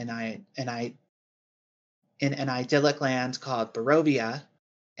down in an idyllic land called Barovia,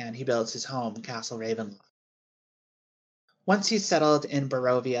 and he builds his home, Castle Ravenloft. Once he's settled in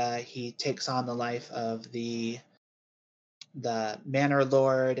Barovia, he takes on the life of the manor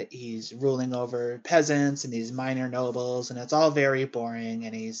lord. He's ruling over peasants and these minor nobles, and it's all very boring,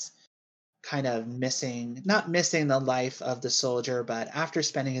 and he's kind of not missing the life of the soldier, but after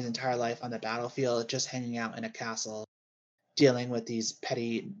spending his entire life on the battlefield, just hanging out in a castle, dealing with these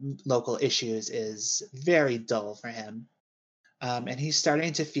petty local issues is very dull for him. And he's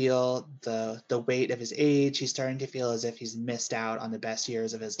starting to feel the weight of his age. He's starting to feel as if he's missed out on the best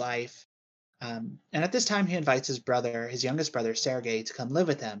years of his life. And at this time, he invites his youngest brother, Sergei, to come live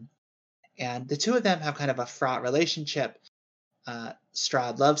with him. And the two of them have kind of a fraught relationship.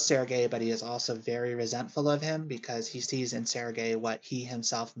 Strahd loves Sergei, but he is also very resentful of him because he sees in Sergei what he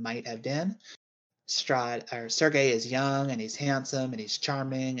himself might have been. Sergei is young and he's handsome and he's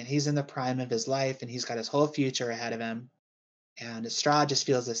charming and he's in the prime of his life and he's got his whole future ahead of him. And Strahd just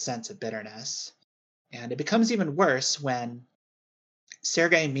feels a sense of bitterness. And it becomes even worse when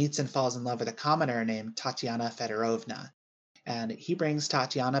Sergei meets and falls in love with a commoner named Tatiana Fedorovna. And he brings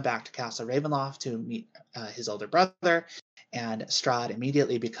Tatiana back to Castle Ravenloft to meet his older brother, and Strahd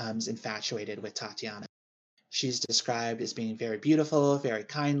immediately becomes infatuated with Tatiana. She's described as being very beautiful, very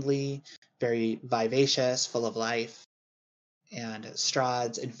kindly, very vivacious, full of life. And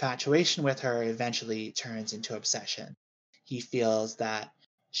Strahd's infatuation with her eventually turns into obsession. He feels that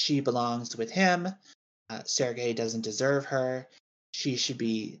she belongs with him. Sergei doesn't deserve her. She should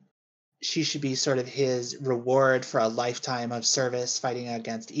be sort of his reward for a lifetime of service fighting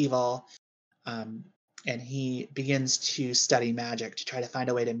against evil. And he begins to study magic to try to find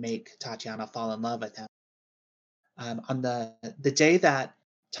a way to make Tatiana fall in love with him. On the day that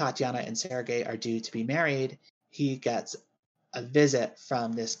Tatiana and Sergei are due to be married, he gets a visit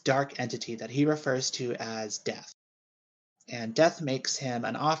from this dark entity that he refers to as Death. And Death makes him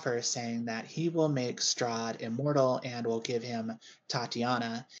an offer saying that he will make Strahd immortal and will give him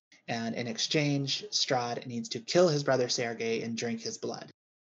Tatiana. And in exchange, Strahd needs to kill his brother Sergei and drink his blood.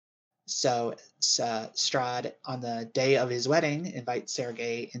 So Strahd, on the day of his wedding, invites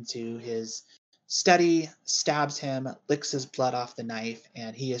Sergei into his steady, stabs him, licks his blood off the knife,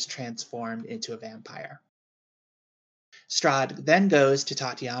 and he is transformed into a vampire. Strahd then goes to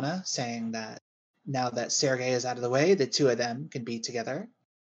Tatiana, saying that now that Sergei is out of the way, the two of them can be together.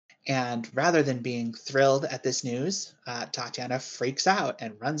 And rather than being thrilled at this news, Tatiana freaks out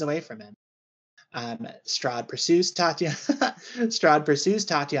and runs away from him. Strahd pursues Tatiana. Strahd pursues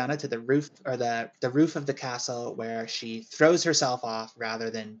Tatiana to the roof, or the roof of the castle, where she throws herself off rather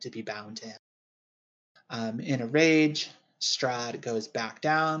than to be bound to him. In a rage, Strahd goes back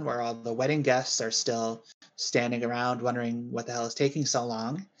down, where all the wedding guests are still standing around, wondering what the hell is taking so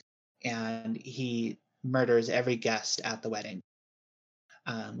long, and he murders every guest at the wedding.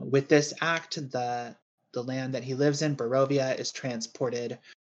 With this act, the land that he lives in, Barovia, is transported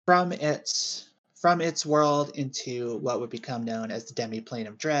from its world into what would become known as the Demiplane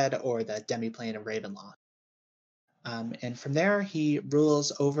of Dread, or the Demiplane of Ravenloft. And from there, he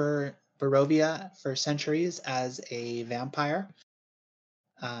rules over Barovia for centuries as a vampire.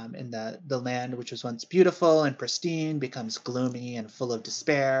 And the land, which was once beautiful and pristine, becomes gloomy and full of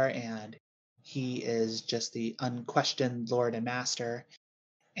despair, and he is just the unquestioned lord and master.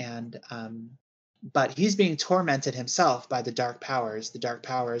 And but he's being tormented himself by the dark powers. The dark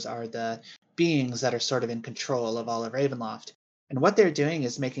powers are the beings that are sort of in control of all of Ravenloft. And what they're doing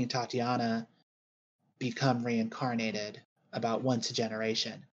is making Tatiana become reincarnated about once a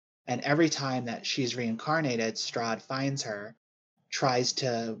generation. And every time that she's reincarnated, Strahd finds her, tries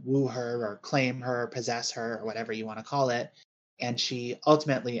to woo her or claim her, possess her, or whatever you want to call it. And she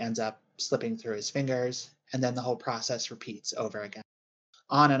ultimately ends up slipping through his fingers. And then the whole process repeats over again.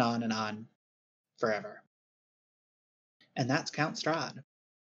 On and on and on, forever. And that's Count Strahd.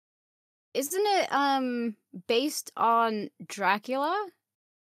 Isn't it based on Dracula?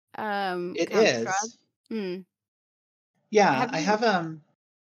 It Count is. Strahd? Hmm. Yeah, I have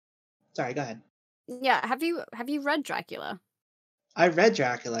sorry, go ahead. Yeah, have you read Dracula? I read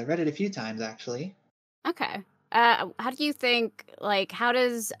Dracula. I read it a few times, actually. Okay. How do you think, like, how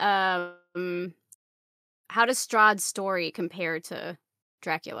does Strahd's story compare to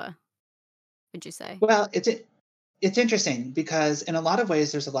Dracula, would you say? Well, it's interesting because in a lot of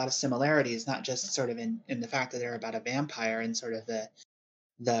ways there's a lot of similarities, not just sort of in the fact that they're about a vampire and sort of the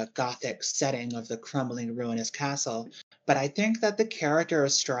gothic setting of the crumbling, ruinous castle. But I think that the character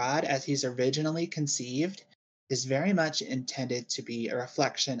of Strahd, as he's originally conceived, is very much intended to be a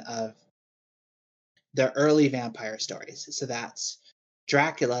reflection of the early vampire stories. So that's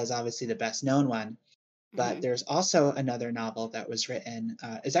Dracula is obviously the best known one, but there's also another novel that was written.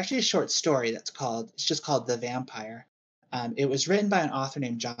 It's actually a short story it's just called The Vampire. It was written by an author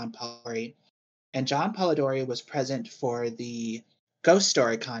named John Polidori, and John Polidori was present for the Ghost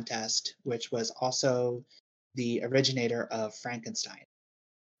Story contest, which was also the originator of Frankenstein.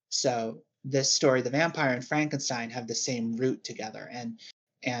 So this story, The Vampire and Frankenstein, have the same root together,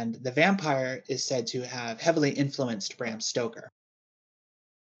 and The Vampire is said to have heavily influenced Bram Stoker.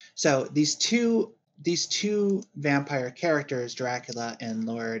 So these two vampire characters, Dracula and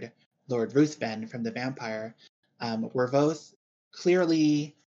Lord Ruthven from The Vampire, were both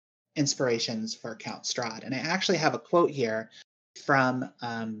clearly inspirations for Count Strahd. And I actually have a quote here from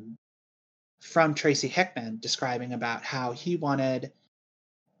Tracy Hickman describing about how he wanted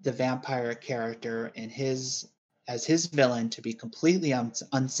the vampire character as his villain to be completely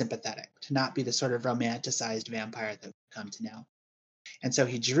unsympathetic, to not be the sort of romanticized vampire that we've come to know. And so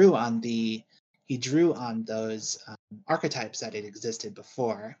he drew on those archetypes that had existed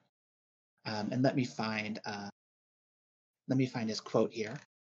before. And let me find his quote here.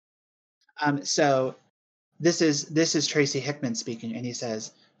 So this is Tracy Hickman speaking, and he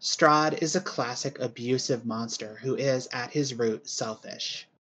says, "Strahd is a classic abusive monster who is at his root selfish."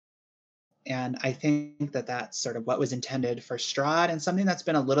 And I think that that's sort of what was intended for Strahd, and something that's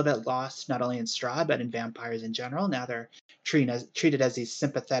been a little bit lost not only in Strahd but in vampires in general. Now they're treated as these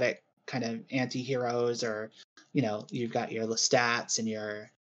sympathetic kind of anti-heroes, or you've got your Lestats and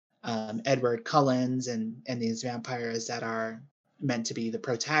your Edward Cullens and these vampires that are meant to be the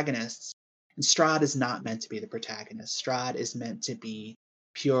protagonists. And Strahd is not meant to be the protagonist. Strahd is meant to be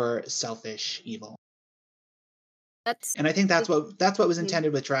pure selfish evil. And I think that's what was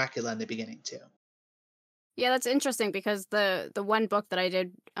intended with Dracula in the beginning too. Yeah, that's interesting because the one book that I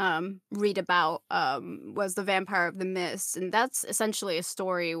did read about was The Vampire of the Mist, and that's essentially a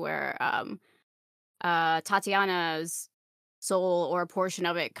story where Tatiana's soul, or a portion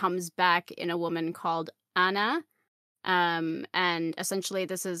of it, comes back in a woman called Anna. And essentially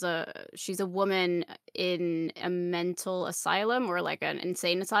she's a woman in a mental asylum, or like an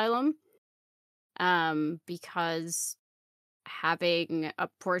insane asylum. Because having a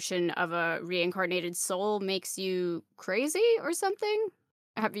portion of a reincarnated soul makes you crazy or something.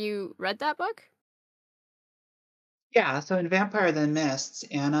 Have you read that book? Yeah, so in Vampire the Mists,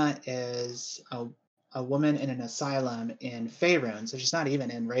 Anna is a woman in an asylum in Faerun, so she's not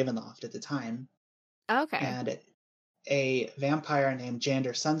even in Ravenloft at the time. Okay. And a vampire named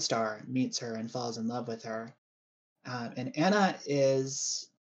Jander Sunstar meets her and falls in love with her. And Anna is,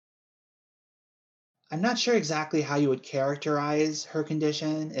 I'm not sure exactly how you would characterize her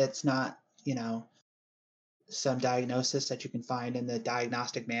condition. It's not, some diagnosis that you can find in the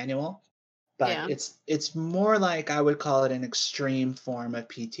diagnostic manual, but Yeah. it's more like I would call it an extreme form of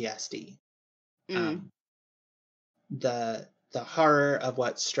PTSD. Mm. Um, the horror of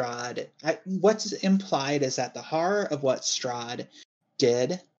what Strahd, what's implied is that the horror of what Strahd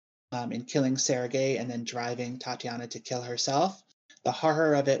did in killing Sergei and then driving Tatiana to kill herself, the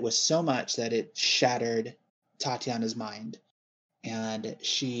horror of it was so much that it shattered Tatiana's mind, and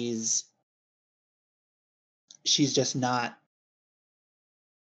she's just not,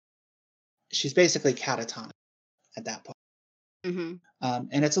 she's basically catatonic at that point. Mm-hmm.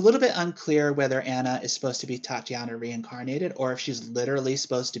 And it's a little bit unclear whether Anna is supposed to be Tatiana reincarnated or if she's literally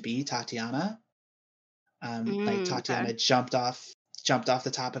supposed to be Tatiana. Like Okay. Tatiana jumped off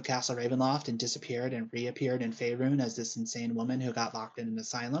the top of Castle Ravenloft and disappeared and reappeared in Faerun as this insane woman who got locked in an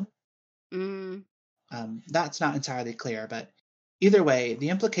asylum. Mm. That's not entirely clear, but either way, the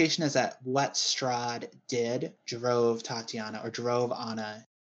implication is that what Strahd did drove Tatiana or drove Anna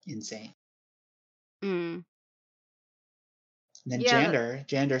insane. Mm. And then Yeah.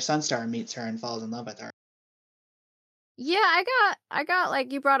 Jander Sunstar meets her and falls in love with her. Yeah, I got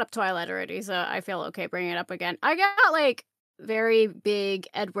like, you brought up Twilight already, so I feel okay bringing it up again. I got like very big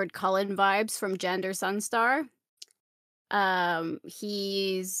Edward Cullen vibes from Gender Sunstar.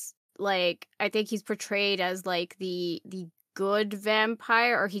 He's like, I think he's portrayed as like the good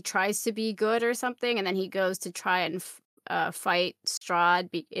vampire, or he tries to be good or something, and then he goes to try and fight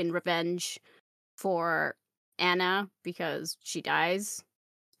Strahd in revenge for Anna because she dies.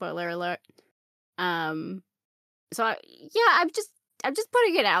 Spoiler alert. Um yeah, I'm just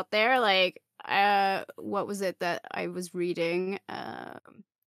putting it out there. Like, what was it that I was reading?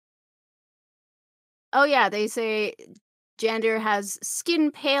 Oh yeah, they say Jander has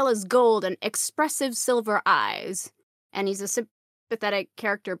skin pale as gold and expressive silver eyes, and he's a sympathetic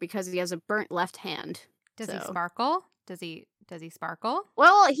character because he has a burnt left hand. Does he So, sparkle? Does he sparkle?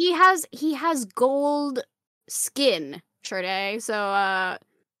 well, he has gold skin, Shardae. So,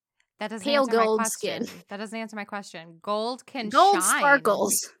 That doesn't pale answer my gold question. skin, That doesn't answer my question. Gold can gold shine.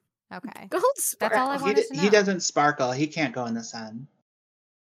 sparkles, Okay. gold That's all I sparkles. wanted to know. He doesn't sparkle. He can't go in the sun.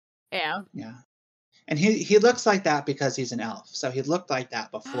 Yeah. Yeah. And he looks like that because he's an elf. So he looked like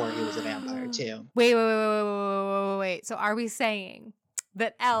that before he was a vampire too. Wait. So are we saying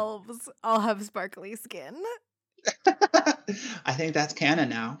that elves all have sparkly skin? I think that's canon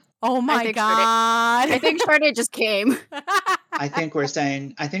now. Oh my god. I think Shardae just came. I think we're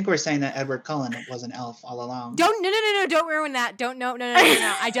saying that Edward Cullen was an elf all along. No, don't ruin that. No.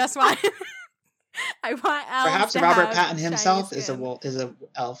 I just want I want elves. Perhaps to Robert have Pattinson himself shiny is skin.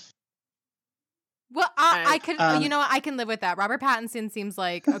 a elf. Well, I could, you know what? I can live with that. Robert Pattinson seems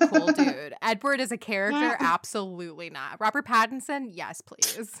like a cool dude. Edward as a character, absolutely not. Robert Pattinson, yes,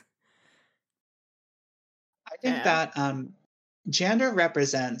 please. I think that Jander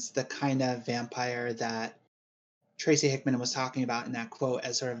represents the kind of vampire that Tracy Hickman was talking about in that quote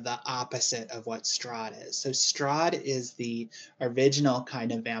as sort of the opposite of what Strahd is. So Strahd is the original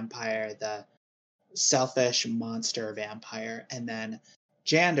kind of vampire, the selfish monster vampire, and then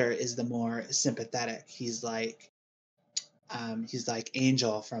Jander is the more sympathetic. He's like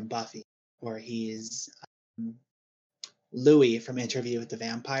Angel from Buffy, or he's Louis from Interview with the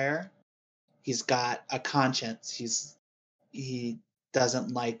Vampire. He's got a conscience. He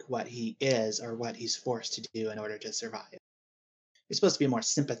doesn't like what he is or what he's forced to do in order to survive. He's supposed to be a more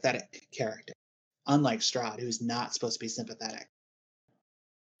sympathetic character, unlike Strahd, who's not supposed to be sympathetic.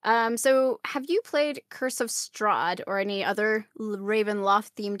 So have you played Curse of Strahd or any other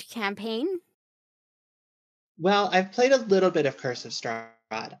Ravenloft themed campaign? Well, I've played a little bit of Curse of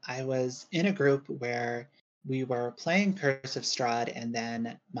Strahd. I was in a group where we were playing Curse of Strahd, and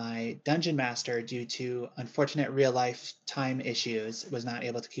then my dungeon master, due to unfortunate real life time issues, was not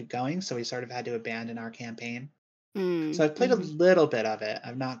able to keep going, so we sort of had to abandon our campaign. So I've played a little bit of it.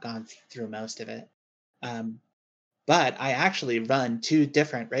 I've not gone through most of it. But I actually run 2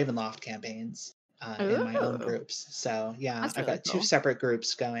 different Ravenloft campaigns in my own groups. So yeah, That's I've really got cool. 2 separate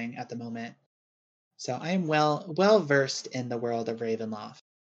groups going at the moment. So I am well versed in the world of Ravenloft.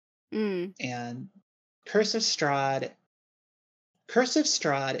 And Curse of Strahd Curse of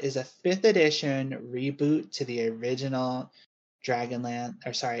Strahd is a 5th edition reboot to the original is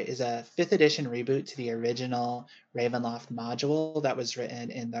a 5th edition reboot to the original Ravenloft module that was written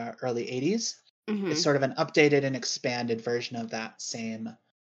in the early 80s. Mm-hmm. It's sort of an updated and expanded version of that same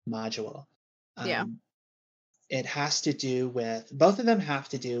module. Yeah. It has to do with, both of them have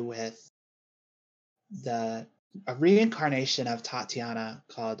to do with a reincarnation of Tatiana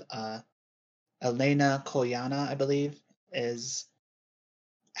called Elena Kolyana, I believe,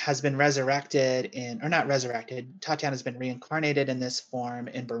 has been resurrected not resurrected. Tatiana's been reincarnated in this form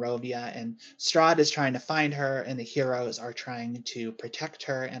in Barovia, and Strahd is trying to find her, and the heroes are trying to protect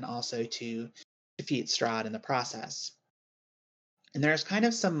her and also to defeat Strahd in the process. And there's kind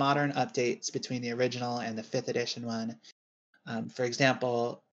of some modern updates between the original and the 5th edition one. For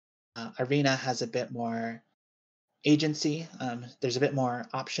example, Irina has a bit more agency. There's a bit more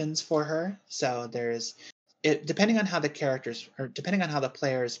options for her. So depending on how the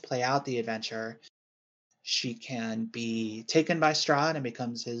players play out the adventure, she can be taken by Strahd and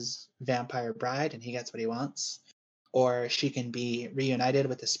becomes his vampire bride, and he gets what he wants. Or she can be reunited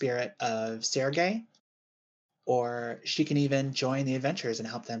with the spirit of Sergei, or she can even join the adventurers and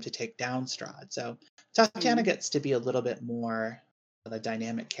help them to take down Strahd. So Tatiana gets to be a little bit more of a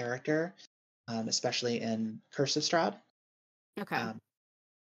dynamic character, especially in Curse of Strahd. Okay.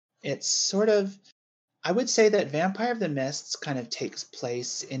 It's sort of, I would say that Vampire of the Mists kind of takes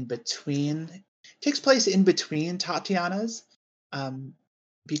place in between Tatiana's,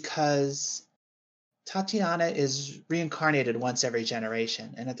 because Tatiana is reincarnated once every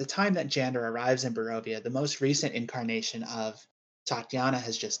generation, and at the time that Jander arrives in Barovia, the most recent incarnation of Tatiana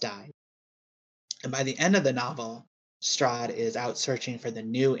has just died. And by the end of the novel, Strahd is out searching for the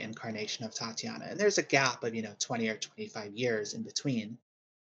new incarnation of Tatiana, and there's a gap of 20 or 25 years in between.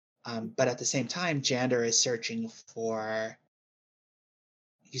 But at the same time, Jander is searching for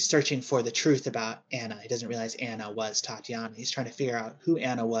the truth about Anna. He doesn't realize Anna was Tatiana. He's trying to figure out who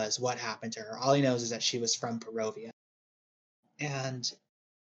Anna was, what happened to her. All he knows is that she was from Barovia. And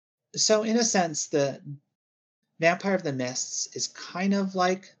so, in a sense, the Vampire of the Mists is kind of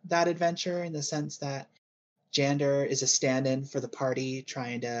like that adventure, in the sense that Jander is a stand-in for the party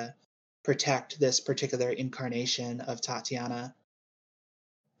trying to protect this particular incarnation of Tatiana.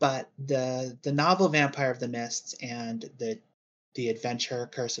 But the novel Vampire of the Mists and the adventure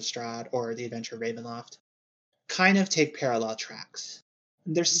Curse of Strahd, or the adventure Ravenloft, kind of take parallel tracks.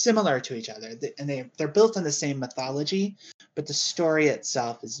 They're similar to each other, and they're built on the same mythology, but the story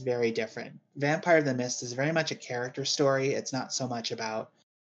itself is very different. Vampire of the Mist is very much a character story. It's not so much about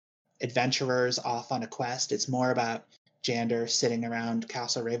adventurers off on a quest. It's more about Jander sitting around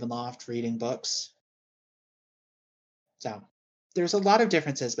Castle Ravenloft reading books. So there's a lot of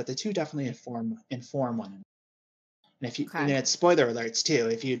differences, but the two definitely inform one another. And it's spoiler alerts too.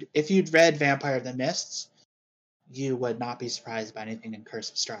 If you'd read Vampire of the Mists, you would not be surprised by anything in Curse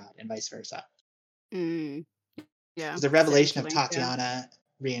of Strahd, and vice versa. Yeah. The revelation of Tatiana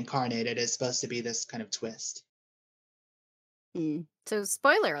reincarnated is supposed to be this kind of twist. So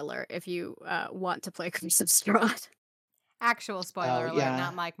spoiler alert if you want to play Curse of Strahd. Actual spoiler alert,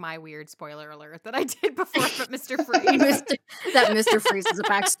 not like my weird spoiler alert that I did before, but Mr. Freeze. That Mr. Freeze is a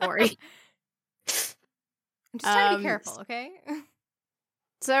backstory. I'm just trying to be careful, okay?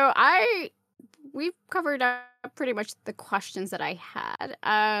 So we've covered up pretty much the questions that I had.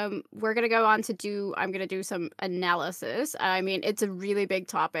 We're going to go on to I'm going to do some analysis. I mean, it's a really big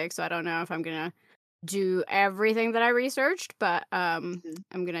topic, so I don't know if I'm going to do everything that I researched, but I'm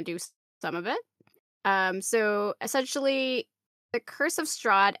going to do some of it. So essentially, the Curse of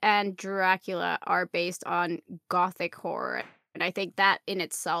Strahd and Dracula are based on Gothic horror, and I think that in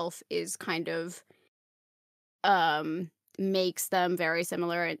itself is kind of makes them very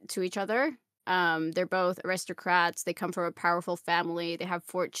similar to each other. They're both aristocrats. They come from a powerful family. They have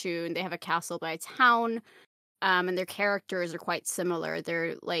fortune. They have a castle by a town. And their characters are quite similar.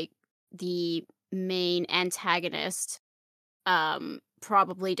 They're like the main antagonist,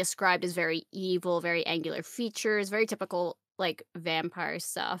 probably described as very evil, very angular features, very typical like vampire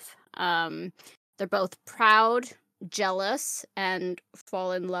stuff. They're both proud, jealous, and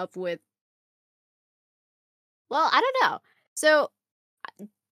fall in love with. Well, I don't know. So,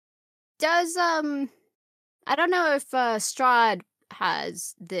 does I don't know if Strahd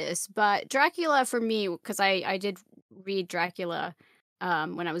has this, but Dracula for me, because I did read Dracula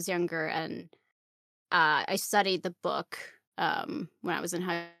when I was younger, and I studied the book when I was in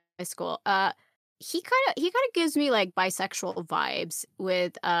high school. He kind of gives me like bisexual vibes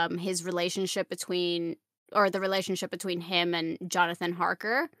with his relationship between him and Jonathan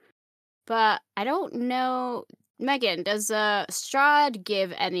Harker. But I don't know. Meaghan, does Strahd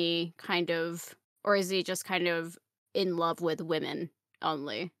give any kind of, or is he just kind of in love with women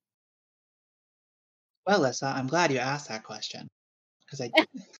only? Well, Lyssa, I'm glad you asked that question because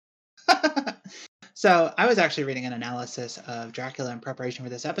I. So I was actually reading an analysis of Dracula in preparation for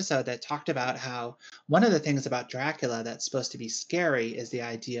this episode that talked about how one of the things about Dracula that's supposed to be scary is the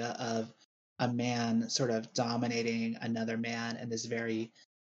idea of a man sort of dominating another man in this very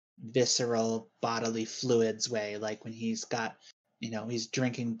visceral bodily fluids way, like when he's got, he's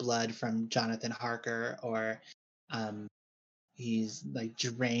drinking blood from Jonathan Harker, or um, he's like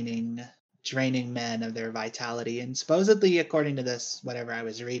draining men of their vitality. And supposedly, according to this, whatever I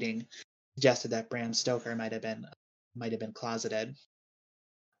was reading, suggested that Bram Stoker might have been closeted.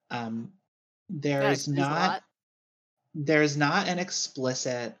 Um, That there's explains a not lot. there's not an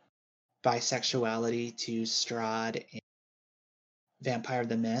explicit bisexuality to Strahd in Vampire of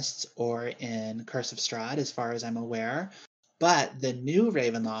the Mists or in Curse of Strahd, as far as I'm aware. But the new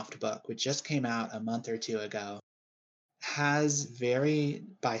Ravenloft book, which just came out a month or two ago, has very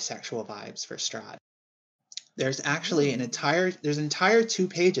bisexual vibes for Strahd. There's actually an entire 2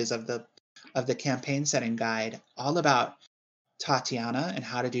 pages of the campaign setting guide all about Tatiana and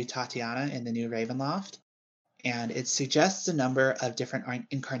how to do Tatiana in the new Ravenloft. And it suggests a number of different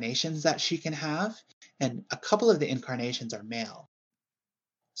incarnations that she can have, and a couple of the incarnations are male.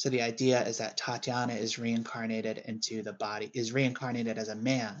 So the idea is that Tatiana is reincarnated as a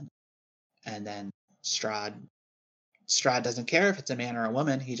man, and then Strahd doesn't care if it's a man or a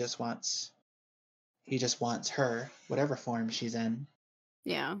woman. He just wants her, whatever form she's in.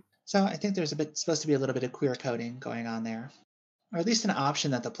 Yeah. So I think there's supposed to be a little bit of queer coding going on there, or at least an option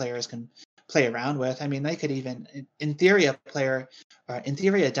that the players can play around with. I mean, they could even, in theory, a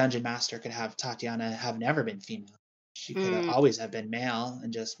dungeon master could have Tatiana have never been female. She could always have been male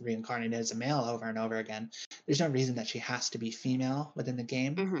and just reincarnated as a male over and over again. There's no reason that she has to be female within the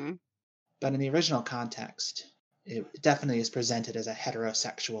game. Mm-hmm. But in the original context, it definitely is presented as a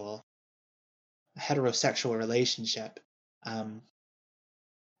heterosexual relationship.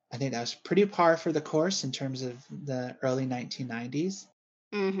 I think that was pretty par for the course in terms of the early 1990s.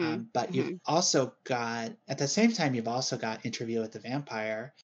 But you've also got, at the same time, you've also got Interview with the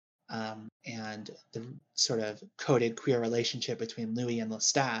Vampire, and the sort of coded queer relationship between Louis and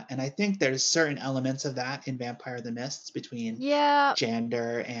Lestat. And I think there's certain elements of that in Vampire of the Mists between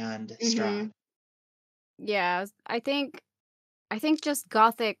Jander and Strahd. Yeah, I think just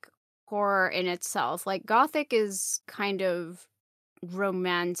gothic horror in itself, like gothic is kind of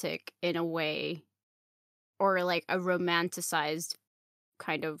romantic in a way, or like a romanticized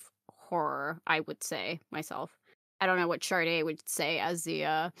kind of horror, I would say myself. I don't know what Shardae would say as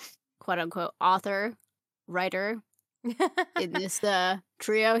the quote unquote author, writer in this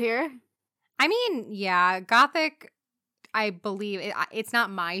trio here. I mean, yeah, gothic, I believe it's not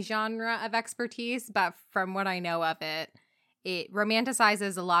my genre of expertise, but from what I know of it, it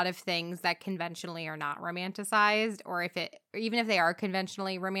romanticizes a lot of things that conventionally are not romanticized, or even if they are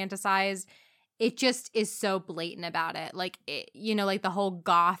conventionally romanticized, it just is so blatant about it. Like, like the whole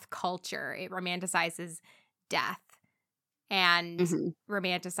goth culture, it romanticizes death and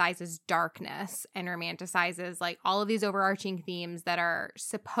romanticizes darkness and romanticizes like all of these overarching themes that are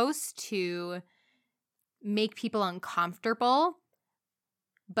supposed to make people uncomfortable,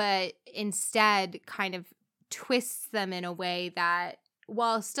 but instead kind of twists them in a way that,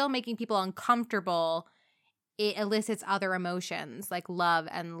 while still making people uncomfortable, it elicits other emotions like love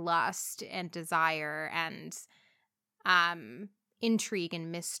and lust and desire and intrigue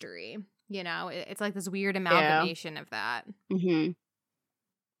and mystery. It's like this weird amalgamation of that.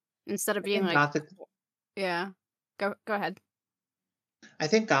 Instead of being like Gothic, go ahead. I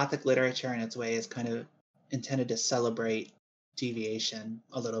think Gothic literature in its way is kind of intended to celebrate deviation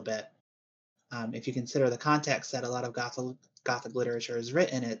a little bit. If you consider the context that a lot of Gothic literature is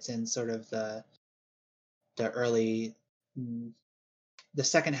written, it's in sort of the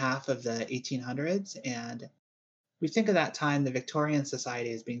second half of the 1800s, and we think of that time, the Victorian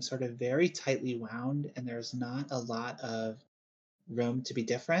society, as being sort of very tightly wound, and there's not a lot of room to be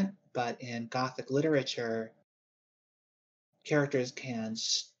different. But in Gothic literature, characters can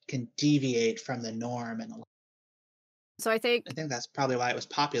deviate from the norm, and so I think that's probably why it was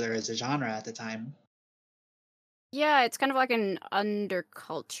popular as a genre at the time. Yeah, it's kind of like an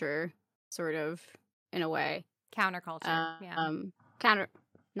underculture, sort of, in a way. Counterculture, yeah.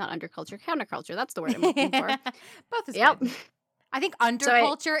 Not underculture, counterculture. That's the word I'm looking for. Both is good. I think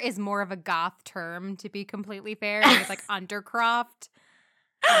underculture is more of a goth term, to be completely fair. It's like undercroft,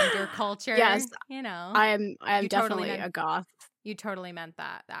 underculture. Yes, I am definitely a goth. You totally meant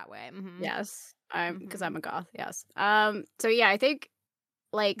that way. Yes. Because I'm a goth, yes. So yeah, I think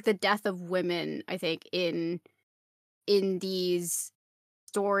like the death of women, I think in these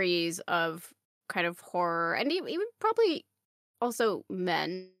stories of kind of horror and even probably also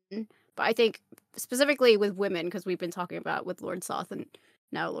men, but I think specifically with women because we've been talking about with Lord Soth and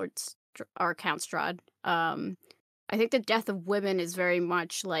now or Count Strahd. I think the death of women is very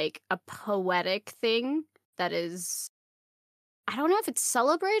much like a poetic thing that is, I don't know if it's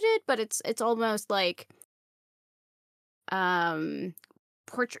celebrated, but it's almost like um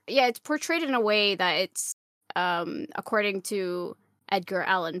it's portrayed in a way that it's according to Edgar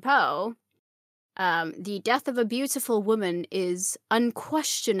Allan Poe, the death of a beautiful woman is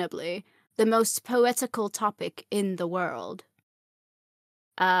unquestionably the most poetical topic in the world.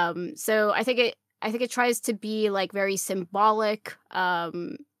 So I think it tries to be like very symbolic,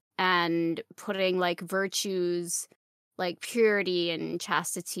 and putting like virtues like purity and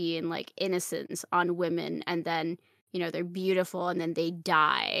chastity and like innocence on women, and then they're beautiful and then they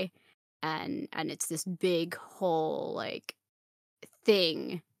die, and it's this big whole like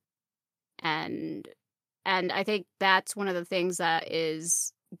thing, and I think that's one of the things that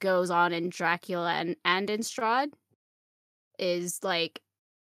goes on in Dracula and in Strahd is like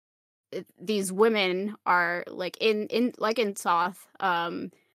these women are like in like in Soth,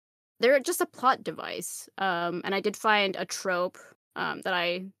 they're just a plot device. And I did find a trope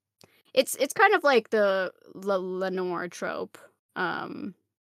that it's kind of like the Lenore trope. So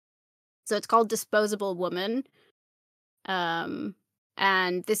it's called Disposable Woman. And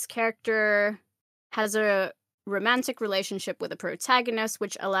this character has a romantic relationship with a protagonist,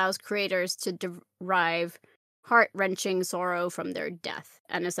 which allows creators to derive heart-wrenching sorrow from their death.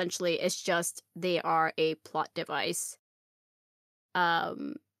 And essentially, it's just they are a plot device.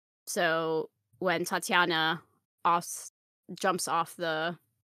 So when Tatiana jumps off the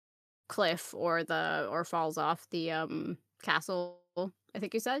cliff or falls off the castle, I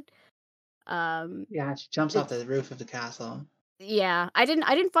think you said. Yeah, she jumps off the roof of the castle. Yeah, I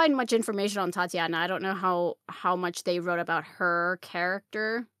didn't find much information on Tatiana. I don't know how much they wrote about her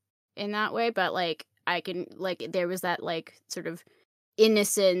character in that way, but like I can like there was that like sort of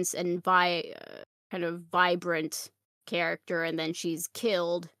innocence and kind of vibrant character, and then she's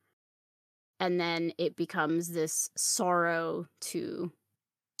killed, and then it becomes this sorrow to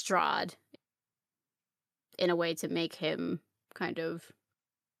Strahd in a way to make him kind of,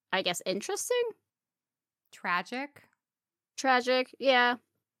 I guess, interesting, Tragic, yeah,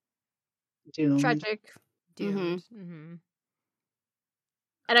 Doomed. tragic, doomed. And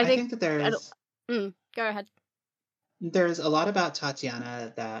I think that go ahead. There's a lot about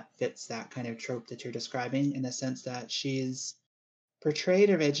Tatiana that fits that kind of trope that you're describing, in the sense that she's portrayed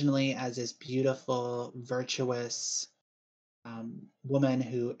originally as this beautiful, virtuous woman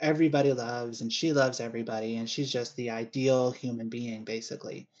who everybody loves, and she loves everybody, and she's just the ideal human being,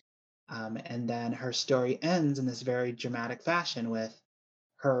 basically. And then her story ends in this very dramatic fashion with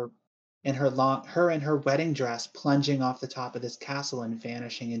her in her wedding dress plunging off the top of this castle and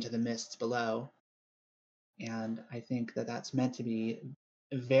vanishing into the mists below. And I think that that's meant to be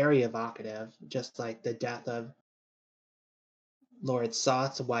very evocative, just like the death of Lord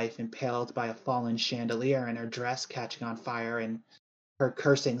Soth's wife impaled by a fallen chandelier and her dress catching on fire and her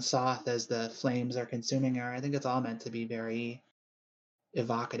cursing Soth as the flames are consuming her. I think it's all meant to be very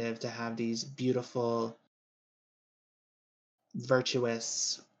evocative, to have these beautiful,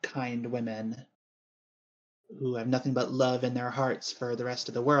 virtuous, kind women who have nothing but love in their hearts for the rest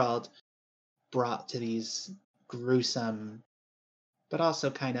of the world brought to these gruesome but also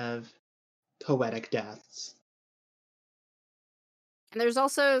kind of poetic deaths. And there's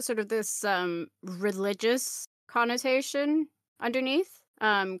also sort of this religious connotation underneath,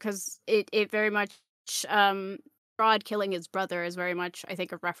 because it very much Strahd killing his brother is very much, I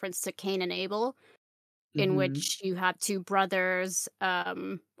think, a reference to Cain and Abel, in which you have two brothers,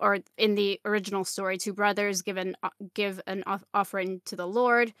 or in the original story, two brothers give an offering to the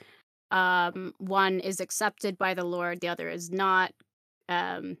Lord. One is accepted by the Lord, the other is not.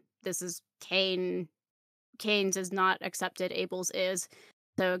 This is Cain. Cain's is not accepted, Abel's is.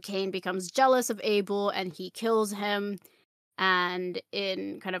 So Cain becomes jealous of Abel and he kills him. And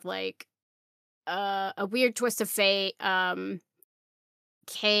in kind of like a weird twist of fate,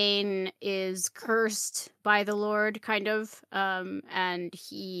 Cain is cursed by the Lord, kind of, and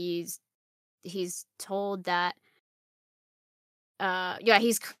he's told that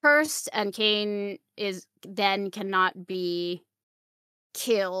he's cursed, and Cain cannot be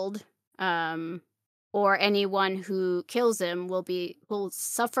killed, or anyone who kills him will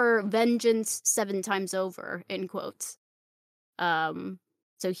suffer vengeance 7 times over, in quotes.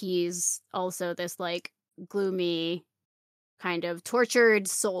 So he's also this like gloomy kind of tortured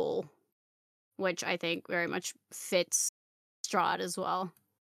soul, which I think very much fits Strahd as well.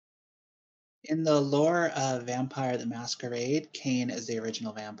 In the lore of Vampire the Masquerade, Cain is the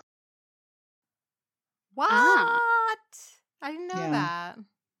original vampire. What? Ah. I didn't know Yeah.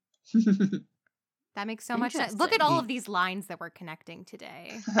 that. That makes so much sense. Look Interesting. at all of these lines that we're connecting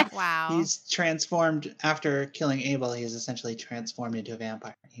today. Wow. He's transformed after killing Abel. He is essentially transformed into a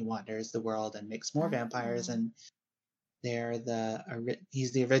vampire. He wanders the world and makes more vampires, Oh. and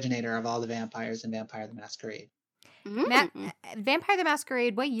he's the originator of all the vampires in Vampire the Masquerade. Vampire the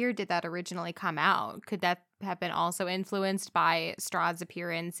Masquerade, what year did that originally come out? Could that have been also influenced by Strahd's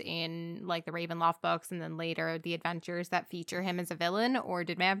appearance in like the Ravenloft books and then later the adventures that feature him as a villain? Or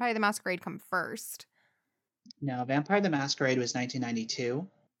did Vampire the Masquerade come first? No, Vampire the Masquerade was 1992.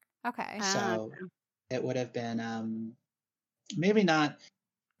 Okay. So it would have been maybe not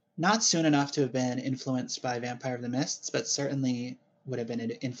soon enough to have been influenced by Vampire of the Mists, but certainly would have been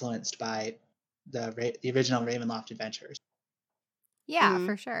influenced by the original Ravenloft adventures. Yeah,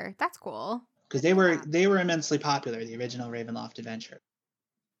 for sure. That's cool. Because they were immensely popular, the original Ravenloft adventure.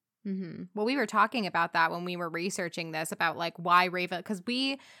 Mm-hmm. Well, we were talking about that when we were researching this about like why because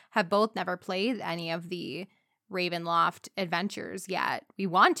we have both never played any of the Ravenloft adventures yet. We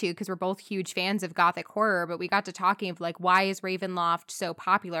want to because we're both huge fans of gothic horror, but we got to talking of like, why is Ravenloft so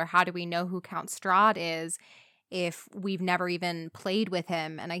popular? How do we know who Count Strahd is if we've never even played with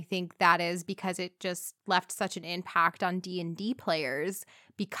him? And I think that is because it just left such an impact on D&D players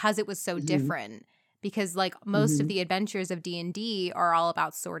because it was so different. Because like most of the adventures of D&D are all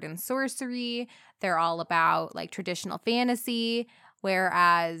about sword and sorcery. They're all about like traditional fantasy,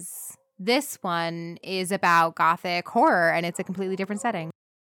 whereas this one is about gothic horror and it's a completely different setting.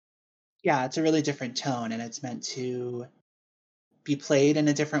 Yeah, it's a really different tone and it's meant to be played in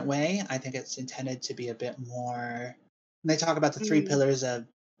a different way. I think it's intended to be a bit more. When they talk about the three pillars of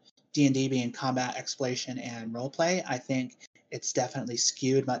D&D being combat, exploration, and roleplay, I think it's definitely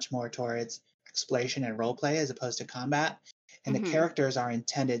skewed much more towards exploration and roleplay as opposed to combat. And the characters are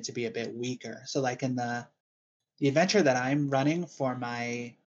intended to be a bit weaker. So like in the adventure that I'm running for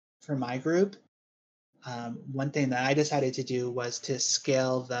my group, one thing that I decided to do was to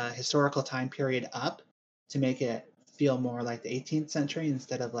scale the historical time period up to make it feel more like the 18th century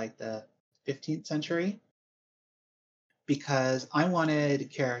instead of like the 15th century, because I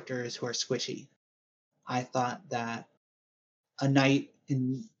wanted characters who are squishy. I thought that a knight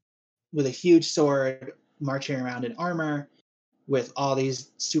with a huge sword marching around in armor with all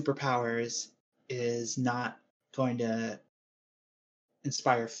these superpowers is not going to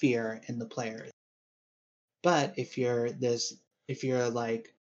inspire fear in the players. But if you're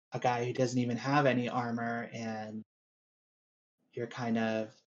like a guy who doesn't even have any armor and you're kind of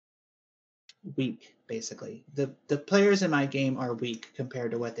weak, basically. The players in my game are weak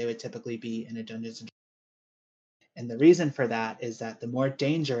compared to what they would typically be in a Dungeons and Dragons. And the reason for that is that the more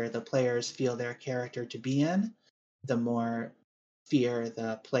danger the players feel their character to be in, the more fear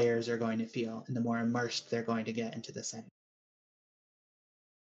the players are going to feel and the more immersed they're going to get into the setting.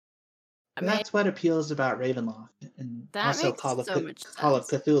 And that's what appeals about Ravenloft and That also makes Call of so much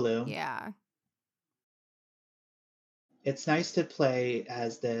Cthulhu. Yeah. It's nice to play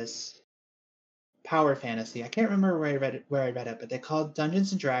as this power fantasy. I can't remember where I read it, but they called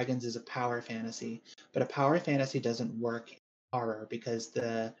Dungeons and Dragons is a power fantasy, but a power fantasy doesn't work in horror because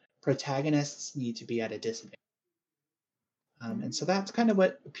the protagonists need to be at a disadvantage. And so that's kind of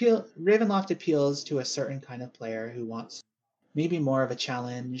what Ravenloft appeals to a certain kind of player who wants maybe more of a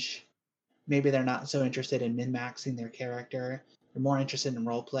challenge. Maybe they're not so interested in min-maxing their character. They're more interested in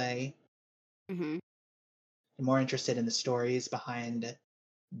role play. Mm-hmm. They're more interested in the stories behind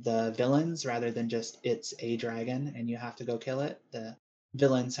the villains rather than just it's a dragon and you have to go kill it. The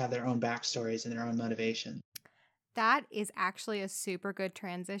villains have their own backstories and their own motivation. That is actually a super good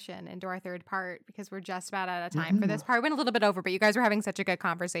transition into our third part because we're just about out of time for this part. We went a little bit over, but you guys were having such a good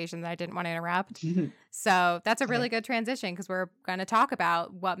conversation that I didn't want to interrupt. So that's a really good transition because we're going to talk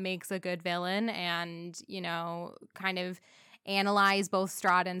about what makes a good villain and, you know, kind of analyze both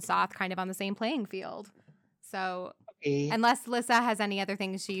Strahd and Soth kind of on the same playing field. So unless Lyssa has any other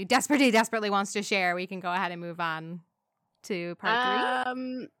things she desperately wants to share, we can go ahead and move on to part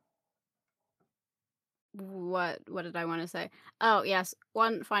 3. What did I want to say? Oh, yes.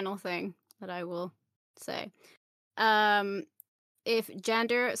 One final thing that I will say. If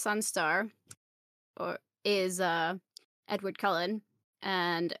Jander Sunstar is Edward Cullen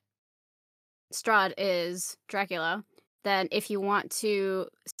and Strahd is Dracula, then if you want to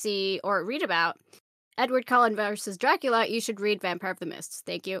see or read about Edward Cullen versus Dracula, you should read Vampire of the Mists.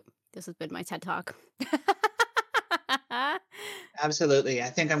 Thank you. This has been my TED Talk. Absolutely. I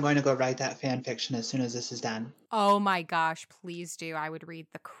think I'm going to go write that fan fiction as soon as this is done. Oh my gosh, please do. I would read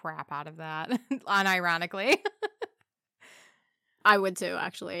the crap out of that, unironically. I would too,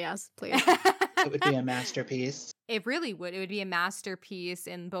 actually. Yes, please. It would be a masterpiece. It really would. It would be a masterpiece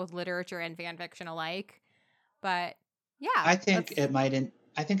in both literature and fan fiction alike. But yeah, I think it might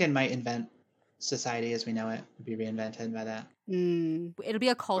invent society as we know it. Would be reinvented by that. It'll be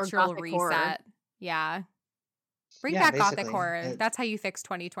a cultural reset. Horror. Yeah. Bring back basically. Gothic horror. That's how you fix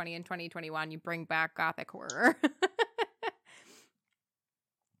 2020 and 2021. You bring back Gothic horror.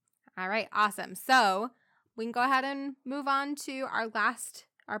 All right, awesome. So we can go ahead and move on to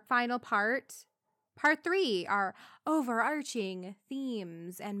our final part. Part 3, our overarching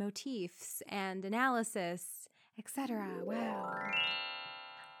themes and motifs and analysis, etc. Wow.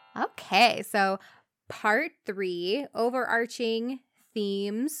 Okay, so part 3, overarching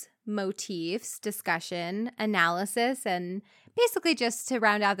themes, motifs, discussion, analysis, and basically just to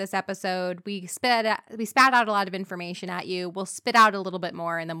round out this episode, we spat out a lot of information at you. We'll spit out a little bit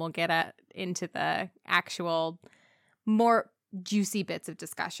more, and then we'll get into the actual more juicy bits of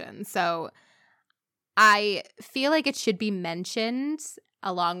discussion. So I feel like it should be mentioned,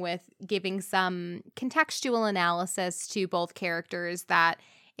 along with giving some contextual analysis to both characters, that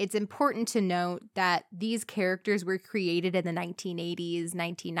it's important to note that these characters were created in the 1980s,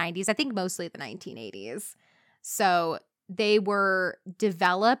 1990s, I think mostly the 1980s. So they were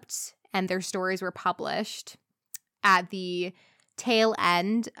developed and their stories were published at the tail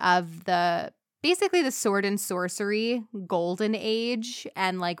end of basically the sword and sorcery golden age,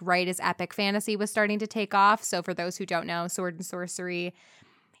 and like right as epic fantasy was starting to take off. So for those who don't know, sword and sorcery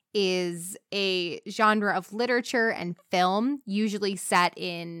is a genre of literature and film, usually set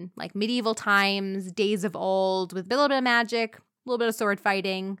in like medieval times, days of old, with a little bit of magic, a little bit of sword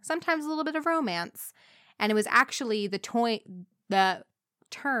fighting, sometimes a little bit of romance. And it was actually the term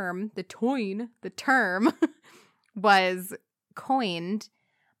was coined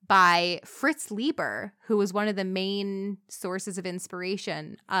by Fritz Leiber, who was one of the main sources of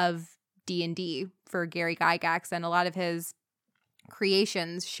inspiration of D&D for Gary Gygax, and a lot of his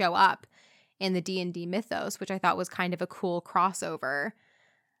creations show up in the D&D mythos, which I thought was kind of a cool crossover.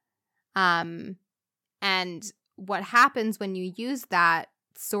 And what happens when you use that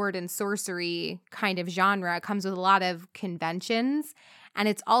sword and sorcery kind of genre, it comes with a lot of conventions, and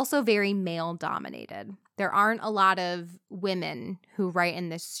it's also very male dominated. There aren't a lot of women who write in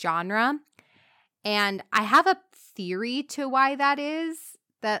this genre. And I have a theory to why that is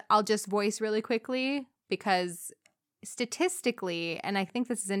that I'll just voice really quickly, because statistically, and I think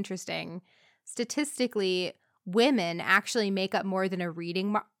this is interesting, statistically, women actually make up more of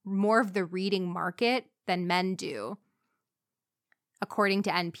the reading market than men do, according to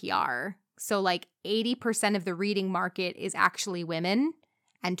NPR. So like 80% of the reading market is actually women,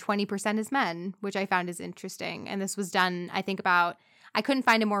 and 20% is men, which I found is interesting. And this was done, I think I couldn't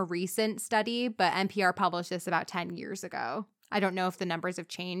find a more recent study, but NPR published this about 10 years ago. I don't know if the numbers have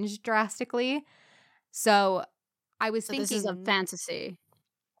changed drastically. So I was thinking— this is a fantasy.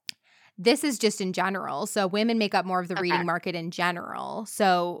 This is just in general. So women make up more of the reading market in general.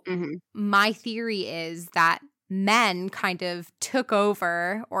 So my theory is that men kind of took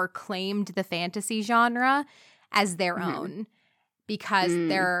over or claimed the fantasy genre as their own, because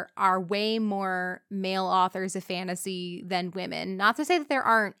there are way more male authors of fantasy than women. Not to say that there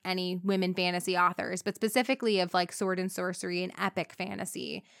aren't any women fantasy authors, but specifically of like sword and sorcery and epic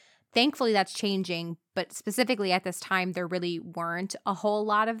fantasy. Thankfully, that's changing, but specifically at this time, there really weren't a whole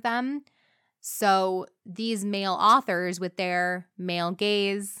lot of them. So these male authors, with their male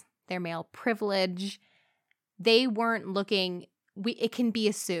gaze, their male privilege, they weren't looking— it can be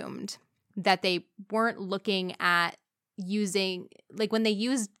assumed that they weren't looking at using— like when they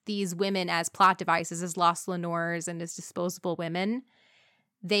used these women as plot devices, as Lost Lenores and as disposable women,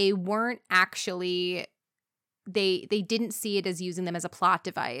 they weren't actually— they didn't see it as using them as a plot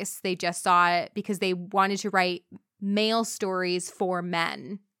device. They just saw it because they wanted to write male stories for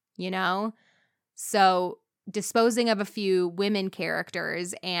men, you know? So disposing of a few women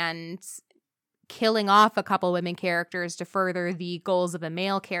characters and killing off a couple women characters to further the goals of a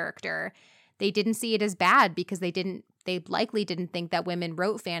male character, they didn't see it as bad, because they likely didn't think that women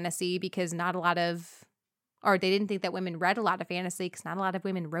wrote fantasy, because not a lot of— or they didn't think that women read a lot of fantasy because not a lot of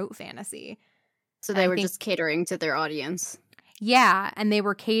women wrote fantasy. So they were just catering to their audience. Yeah, and they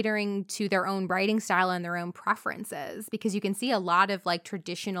were catering to their own writing style and their own preferences, because you can see a lot of like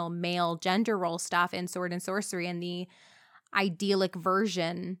traditional male gender role stuff in sword and sorcery, and the idyllic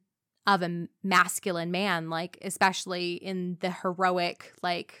version of a masculine man, like especially in the heroic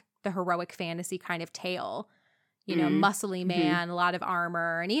fantasy kind of tale. You know, muscly man, a lot of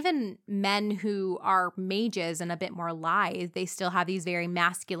armor, and even men who are mages and a bit more lithe, they still have these very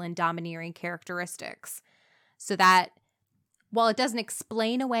masculine, domineering characteristics. So that while it doesn't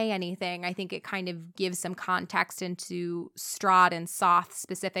explain away anything, I think it kind of gives some context into Strahd and Soth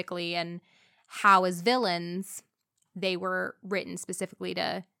specifically, and how as villains they were written specifically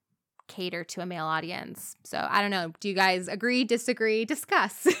to cater to a male audience. So I don't know. Do you guys agree, disagree,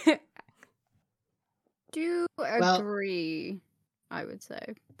 discuss? Do Well, agree, I would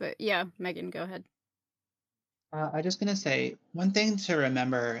say. But yeah, Meaghan, go ahead. I'm just going to say one thing to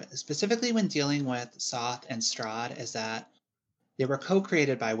remember, specifically when dealing with Soth and Strahd, is that they were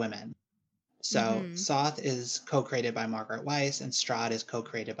co-created by women. So Soth is co-created by Margaret Weiss, and Strahd is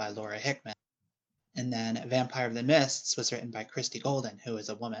co-created by Laura Hickman. And then Vampire of the Mists was written by Christy Golden, who is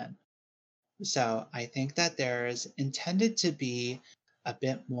a woman. So I think that there's intended to be a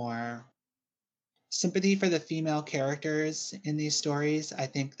bit more sympathy for the female characters in these stories. I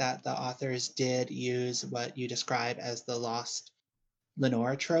think that the authors did use what you describe as the lost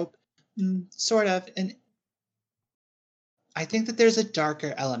Lenore trope, sort of. And I think that there's a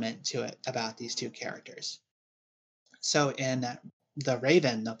darker element to it about these two characters. So in The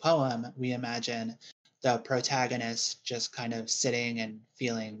Raven, the poem, we imagine the protagonist just kind of sitting and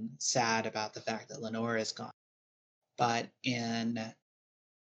feeling sad about the fact that Lenore is gone. But in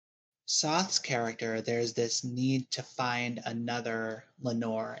Soth's character, there's this need to find another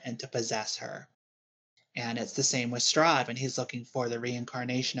Lenore and to possess her. And it's the same with Strahd when he's looking for the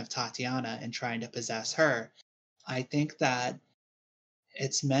reincarnation of Tatiana and trying to possess her. I think that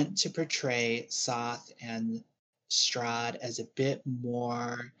it's meant to portray Soth and Strahd as a bit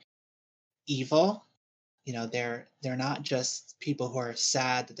more evil. You know, they're not just people who are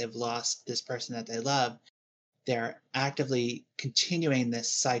sad that they've lost this person that they love. They're actively continuing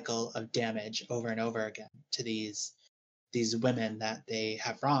this cycle of damage over and over again to these women that they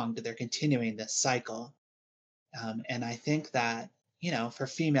have wronged. They're continuing this cycle. And I think that, you know, for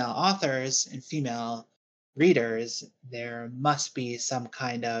female authors and female readers, there must be some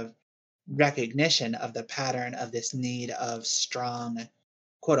kind of recognition of the pattern of this need of strong,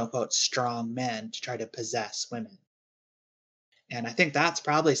 quote unquote, strong men to try to possess women. And I think that's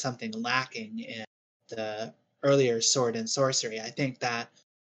probably something lacking in the earlier Sword and Sorcery. I think that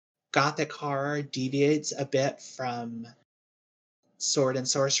Gothic horror deviates a bit from Sword and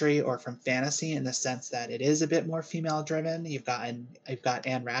Sorcery or from fantasy in the sense that it is a bit more female driven. You've got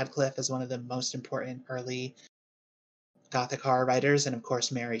Anne Radcliffe as one of the most important early Gothic horror writers, and of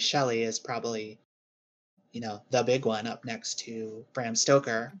course Mary Shelley is probably, you know, the big one up next to Bram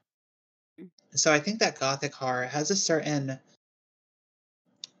Stoker. So I think that Gothic horror has a certain,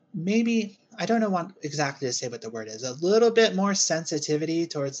 maybe, I don't know what exactly to say what the word is, a little bit more sensitivity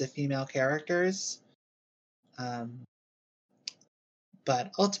towards the female characters.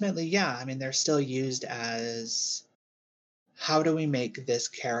 But ultimately, yeah, I mean, they're still used as, how do we make this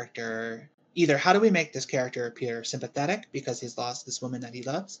character, either how do we make this character appear sympathetic because he's lost this woman that he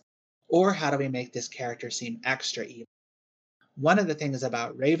loves, or how do we make this character seem extra evil? One of the things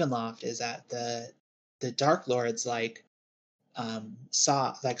about Ravenloft is that the Dark Lords, like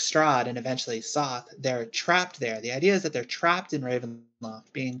Strahd and eventually Soth, they're trapped there. The idea is that they're trapped in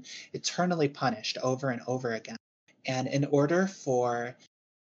Ravenloft, being eternally punished over and over again. And in order for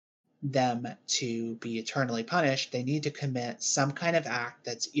them to be eternally punished, they need to commit some kind of act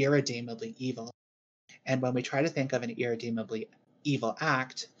that's irredeemably evil. And when we try to think of an irredeemably evil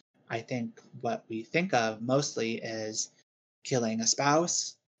act, I think what we think of mostly is killing a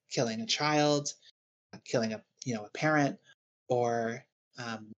spouse, killing a child, killing a parent, or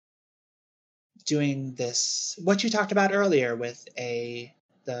doing this, what you talked about earlier with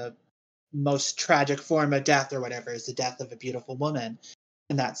the most tragic form of death or whatever is the death of a beautiful woman.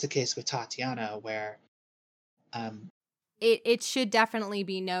 And that's the case with Tatiana, where it should definitely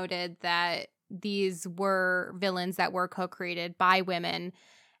be noted that these were villains that were co-created by women,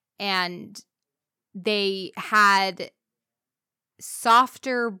 and they had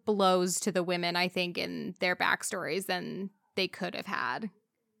softer blows to the women, I think, in their backstories than they could have had.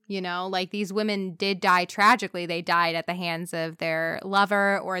 You know, like, these women did die tragically. They died at the hands of their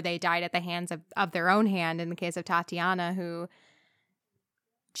lover, or they died at the hands of their own hand, in the case of Tatiana, who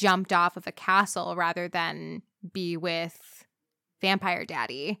jumped off of a castle rather than be with Vampire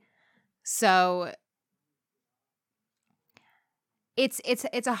Daddy. So it's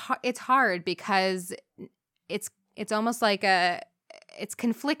hard because it's almost like it's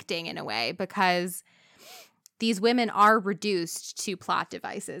conflicting in a way, because these women are reduced to plot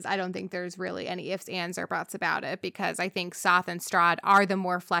devices. I don't think there's really any ifs, ands, or buts about it, because I think Soth and Strahd are the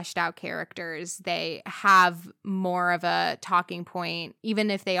more fleshed out characters. They have more of a talking point,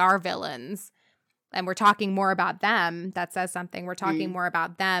 even if they are villains. And we're talking more about them. That says something. We're talking more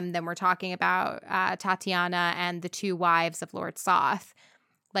about them than we're talking about Tatiana and the two wives of Lord Soth.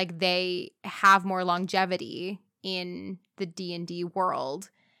 Like, they have more longevity in the D&D world.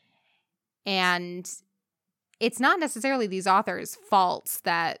 And it's not necessarily these authors' faults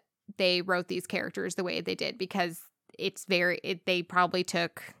that they wrote these characters the way they did, because they probably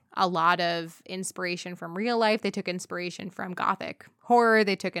took a lot of inspiration from real life. They took inspiration from Gothic horror.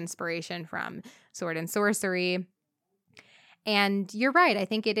 They took inspiration from sword and sorcery. And you're right. I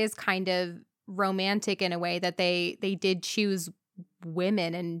think it is kind of romantic in a way that they did choose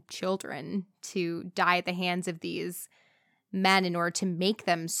women and children to die at the hands of these men in order to make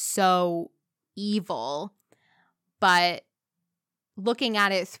them so evil. But looking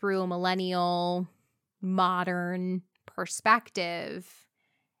at it through a millennial, modern perspective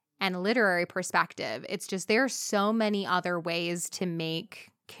and a literary perspective, it's just there are so many other ways to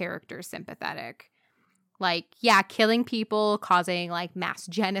make characters sympathetic. Like, yeah, killing people, causing like mass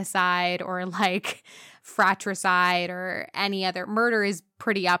genocide or like fratricide or any other murder is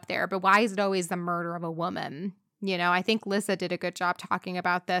pretty up there. But why is it always the murder of a woman? You know, I think Lyssa did a good job talking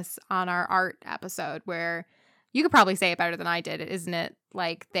about this on our art episode, where you could probably say it better than I did, isn't it?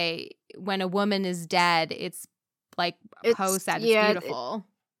 Like, when a woman is dead, it's like Poe said, it's beautiful.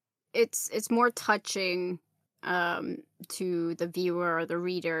 It's more touching to the viewer or the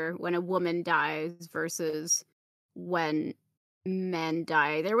reader when a woman dies versus when men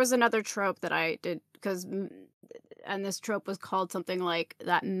die. There was another trope that I did, and this trope was called something like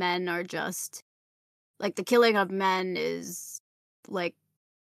that men are just, like, the killing of men is, like,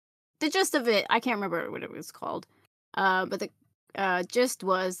 the gist of it, I can't remember what it was called, but the gist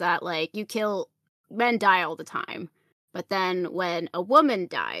was that, like, men die all the time, but then when a woman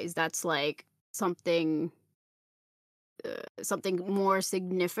dies, that's, like, something more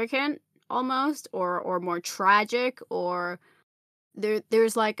significant, almost, or more tragic, or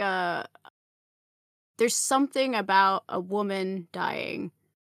there's something about a woman dying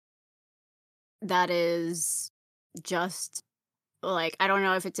that is just, like, I don't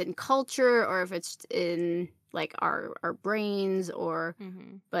know if it's in culture or if it's in, like, our brains, or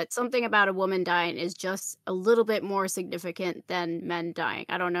but something about a woman dying is just a little bit more significant than men dying.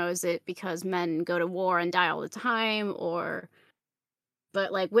 I don't know, is it because men go to war and die all the time,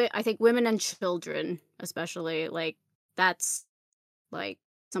 but like I think women and children especially, like, that's like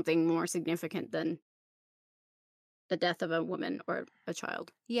something more significant than the death of a woman or a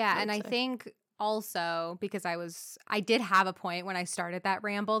child. Yeah, and I think also, because I did have a point when I started that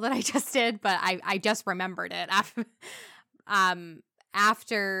ramble that I just did, but I just remembered it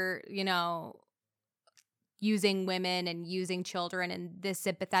after, you know, using women and using children and this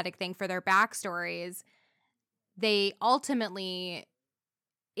sympathetic thing for their backstories, they ultimately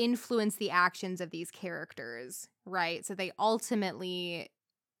influence the actions of these characters, right? So they ultimately,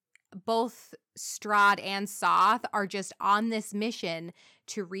 both Strahd and Soth are just on this mission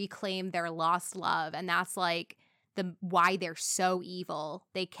to reclaim their lost love, and that's like why they're so evil.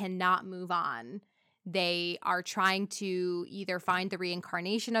 They cannot move on. They are trying to either find the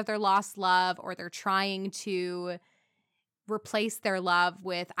reincarnation of their lost love, or they're trying to replace their love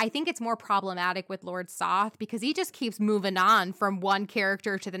with, I think it's more problematic with Lord Soth, because he just keeps moving on from one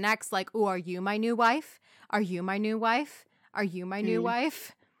character to the next, like, oh, are you my new wife? Are you my new wife? Are you my new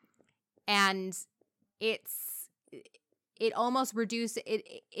wife? And it almost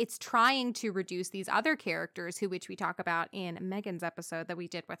it's trying to reduce these other characters, which we talk about in Meaghan's episode that we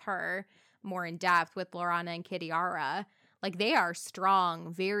did with her more in depth with Lorana and Kitiara. Like, they are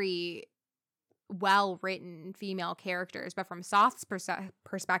strong, very well written female characters, but from Soth's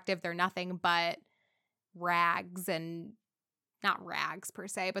perspective, they're nothing but rags, and not rags per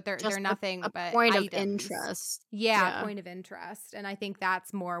se, but they're nothing but point items. Of interest. Yeah, a point of interest. And I think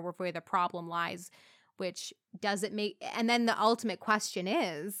that's more where the problem lies, which does it make, and then the ultimate question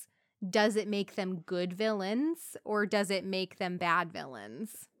is, does it make them good villains or does it make them bad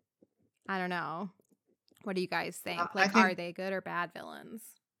villains? I don't know. What do you guys think? Are they good or bad villains?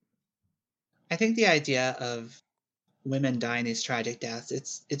 I think the idea of women dying these tragic deaths,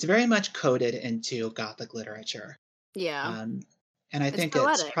 it's very much coded into Gothic literature. Yeah. And I think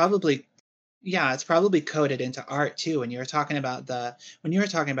it's probably coded into art too. When you were talking about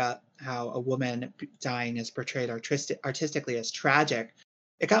how a woman dying is portrayed artistically as tragic,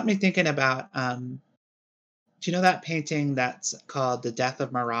 it got me thinking about Do you know that painting that's called The Death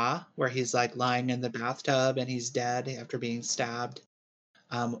of Marat, where he's like lying in the bathtub and he's dead after being stabbed?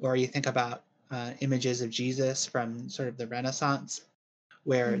 Or you think about images of Jesus from sort of the Renaissance,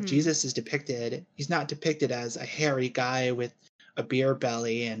 where Mm-hmm. Jesus is depicted, he's not depicted as a hairy guy with a beer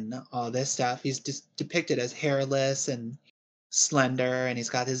belly and all this stuff. He's just depicted as hairless and slender, and he's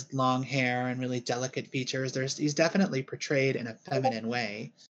got his long hair and really delicate features. He's definitely portrayed in a feminine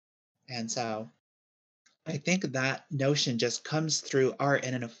way. And so I think that notion just comes through art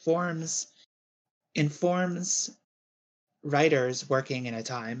and it informs writers working in a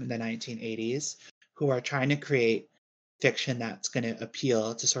time in the 1980s who are trying to create fiction that's going to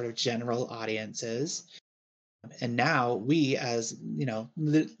appeal to sort of general audiences. And now we, as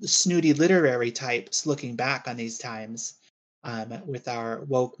snooty literary types, looking back on these times with our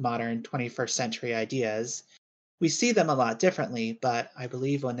woke, modern 21st century ideas, we see them a lot differently. But I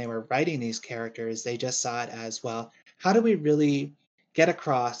believe when they were writing these characters, they just saw it as, well, how do we really get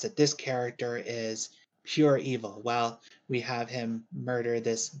across that this character is pure evil? Well, we have him murder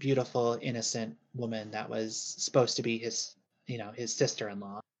this beautiful, innocent woman that was supposed to be his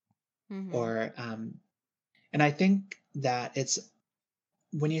sister-in-law. Mm-hmm. Or and I think that it's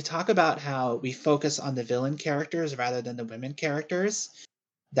when you talk about how we focus on the villain characters rather than the women characters,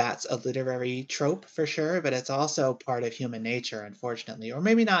 that's a literary trope for sure, but it's also part of human nature, unfortunately. Or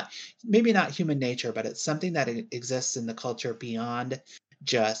maybe not human nature, but it's something that exists in the culture beyond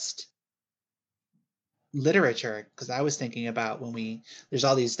just literature. Because I was thinking about there's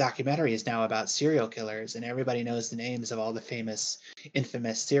all these documentaries now about serial killers, and everybody knows the names of all the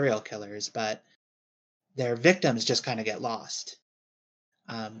infamous serial killers, but their victims just kind of get lost.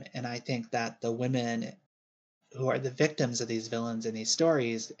 And I think that the women who are the victims of these villains in these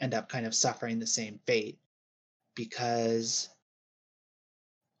stories end up kind of suffering the same fate, because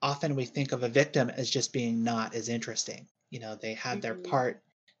often we think of a victim as just being not as interesting. They had their Mhm.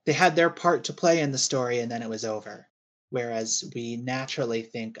 part to play in the story and then it was over. Whereas we naturally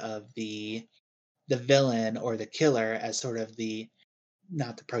think of the villain or the killer as sort of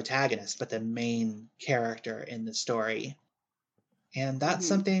not the protagonist, but the main character in the story. And that's Mhm.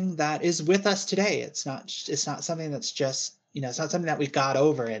 something that is with us today. It's not something that's just, it's not something that we got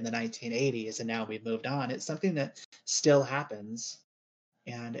over in the 1980s and now we've moved on. It's something that still happens,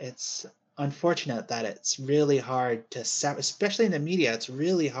 and it's unfortunate that it's really hard to especially in the media. It's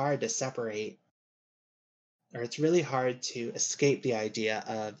really hard to separate, or it's really hard to escape the idea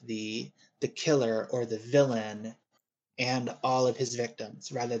of the killer or the villain and all of his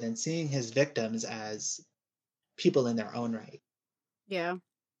victims, rather than seeing his victims as people in their own right. Yeah.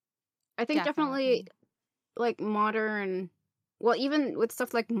 I think definitely Definitely. like modern, well, even with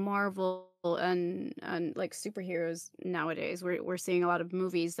stuff like Marvel and like superheroes nowadays, we're seeing a lot of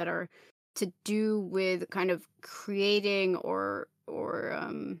movies that are to do with kind of creating or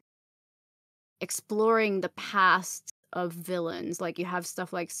exploring the past of villains. Like you have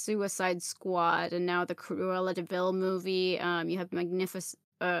stuff like Suicide Squad and now the Cruella de Vil movie. You have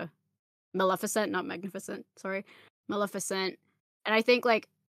Maleficent, not Magnificent, sorry. Maleficent. And I think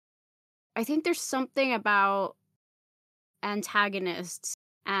there's something about antagonists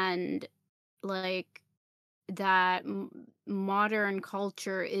and like that modern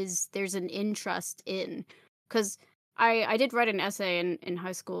culture is there's an interest in, because I did write an essay in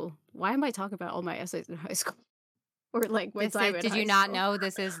high school. Why am I talking about all my essays in high school or like my time in Did high you not school? know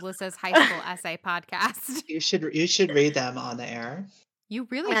this is Lyssa's high school essay podcast? You should read them on the air. You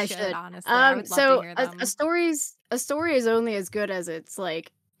really I should, should. honestly. I would love to hear A them. story is only as good as its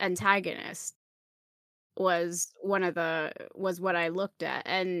like antagonist was what I looked at,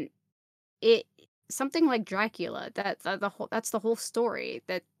 and it something like Dracula, that's the whole story,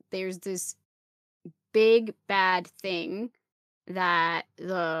 that there's this big bad thing that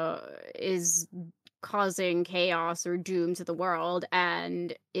the is causing chaos or doom to the world,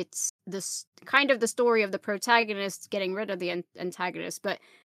 and it's this kind of the story of the protagonist getting rid of the antagonist, but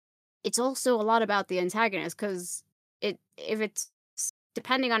it's also a lot about the antagonist, because if it's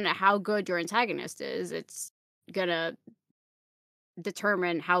depending on how good your antagonist is, it's gonna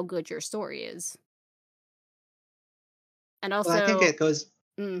determine how good your story is. And Well, I think also, it goes.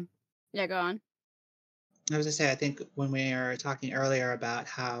 mm, yeah, go on. I was gonna say, I think when we were talking earlier about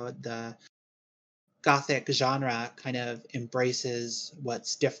how the Gothic genre kind of embraces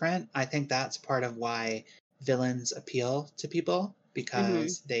what's different, I think that's part of why villains appeal to people, Mhm.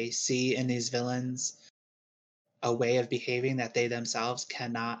 because they see in these villains a way of behaving that they themselves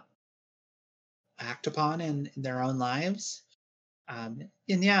cannot act upon in their own lives. And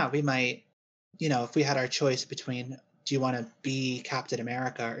yeah, we might, if we had our choice between, do you want to be Captain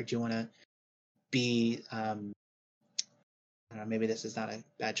America or do you want to be I don't know, maybe this is not a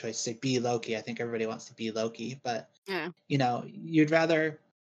bad choice to say be Loki. I think everybody wants to be Loki, but Yeah. we'd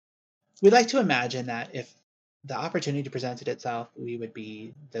like to imagine that if the opportunity presented itself, we would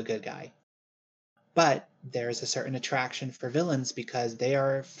be the good guy. But there's a certain attraction for villains because they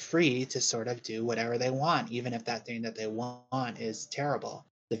are free to sort of do whatever they want, even if that thing that they want is terrible.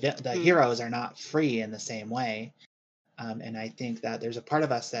 The heroes are not free in the same way. And I think that there's a part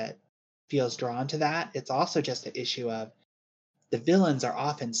of us that feels drawn to that. It's also just an issue of the villains are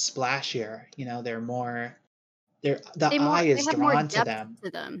often splashier. The eye is They have more drawn to depth them. to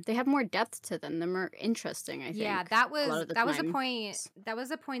them. They have more depth to them. They're more interesting, I think. Yeah, a lot of the that was a time. point. That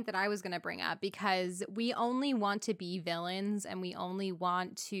was a point that I was going to bring up because we only want to be villains and we only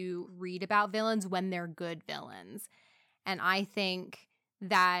want to read about villains when they're good villains. And I think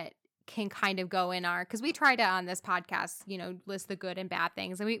that can kind of go in because we try to on this podcast, list the good and bad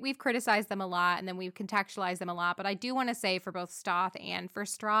things, and we've criticized them a lot and then we've contextualized them a lot. But I do want to say for both Soth and for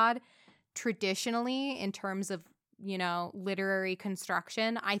Strahd, traditionally in terms of literary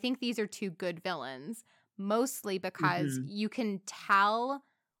construction, I think these are two good villains, mostly because you can tell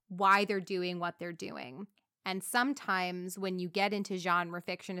why they're doing what they're doing. And sometimes when you get into genre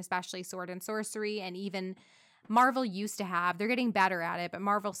fiction, especially sword and sorcery, and even Marvel used to have, they're getting better at it, but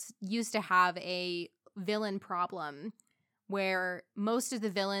Marvel used to have a villain problem where most of the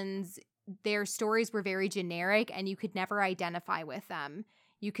villains, their stories were very generic and you could never identify with them.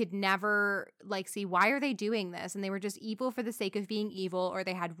 You could never see, why are they doing this? And they were just evil for the sake of being evil, or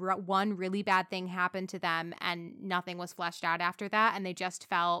they had one really bad thing happen to them and nothing was fleshed out after that, and they just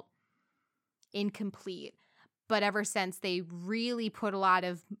felt incomplete. But ever since they really put a lot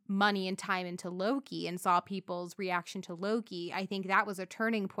of money and time into Loki and saw people's reaction to Loki, I think that was a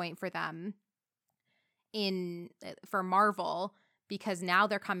turning point for them for Marvel, because now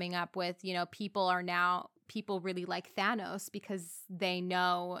they're coming up with, people really like Thanos because they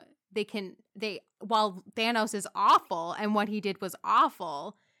know while Thanos is awful and what he did was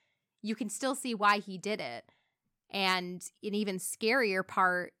awful, you can still see why he did it. And an even scarier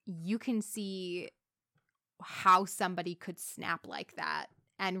part, you can see how somebody could snap like that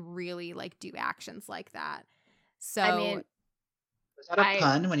and really do actions like that. So I mean, was that a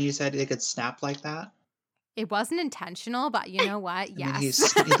pun when you said they could snap like that? It wasn't intentional, but you know what?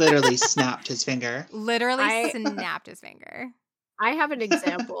 Yes. He literally snapped his finger. Literally snapped his finger. I have an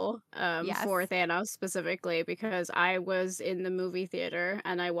example Yes. for Thanos specifically because I was in the movie theater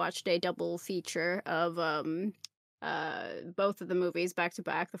and I watched a double feature of both of the movies back to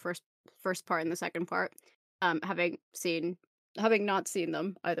back, the first part and the second part, having not seen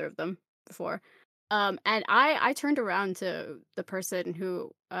them, either of them, before. And I turned around to the person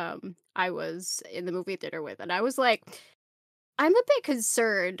who I was in the movie theater with, and I was like, I'm a bit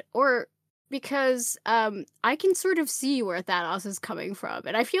concerned, because I can sort of see where Thanos is coming from,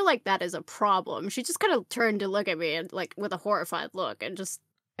 and I feel like that is a problem. She just kind of turned to look at me and with a horrified look and just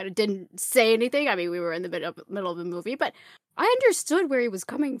kind of didn't say anything. I mean, we were in the middle of the movie, but I understood where he was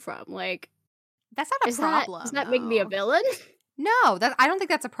coming from. That's not a problem. Does that make me a villain? No, I don't think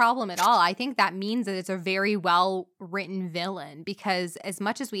that's a problem at all. I think that means that it's a very well written villain, because as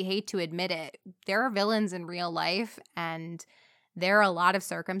much as we hate to admit it, there are villains in real life, and there are a lot of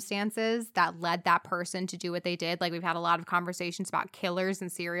circumstances that led that person to do what they did. We've had a lot of conversations about killers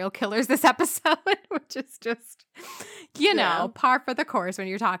and serial killers this episode, which is just, par for the course when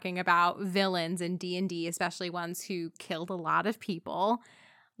you're talking about villains in D&D, especially ones who killed a lot of people.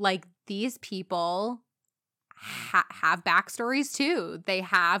 These people have backstories too. They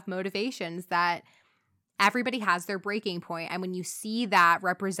have motivations that everybody has their breaking point. And when you see that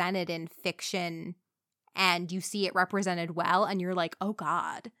represented in fiction and you see it represented well, and you're like, oh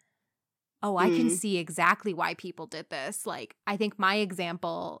God, I can see exactly why people did this. I think my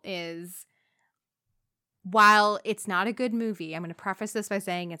example is, while it's not a good movie, I'm going to preface this by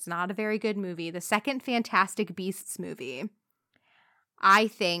saying it's not a very good movie. The second Fantastic Beasts movie, I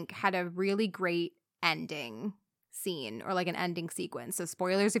think, had a really great ending scene, or an ending sequence. So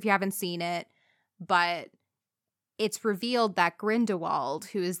spoilers if you haven't seen it, but it's revealed that Grindelwald,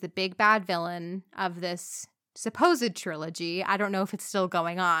 who is the big bad villain of this supposed trilogy, I don't know if it's still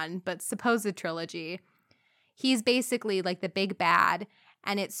going on, but supposed trilogy, he's basically the big bad,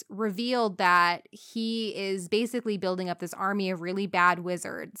 and it's revealed that he is basically building up this army of really bad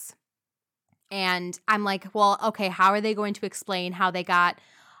wizards. And I'm like, well, okay, how are they going to explain how they got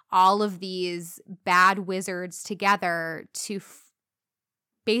all of these bad wizards together to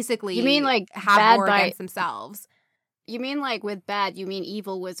basically have war against themselves? You mean with bad, you mean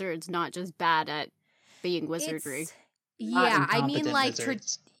evil wizards, not just bad at being wizardry? Yeah, I mean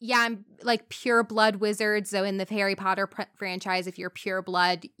Yeah, I'm like pure blood wizards. So in the Harry Potter franchise, if you're pure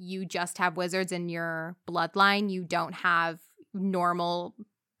blood, you just have wizards in your bloodline. You don't have normal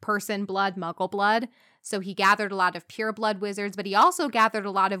person blood, muggle blood. So he gathered a lot of pure blood wizards, but he also gathered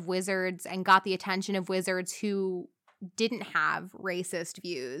a lot of wizards and got the attention of wizards who didn't have racist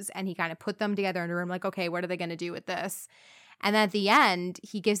views. And he kind of put them together in a room like, okay, what are they going to do with this? And then at the end,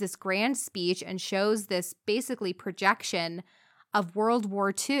 he gives this grand speech and shows this basically projection of World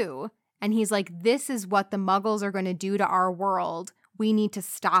War II. And he's like, this is what the muggles are going to do to our world. We need to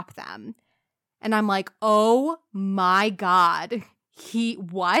stop them. And I'm like, oh my God.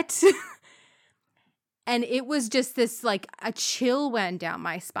 What? And it was just this, like, a chill went down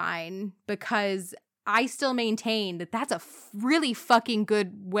my spine because I still maintain that that's a really fucking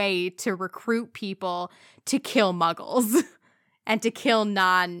good way to recruit people to kill muggles and to kill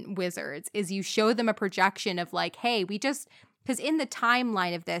non-wizards, is you show them a projection of like, hey, because in the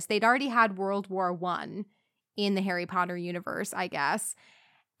timeline of this, they'd already had World War I in the Harry Potter universe, I guess.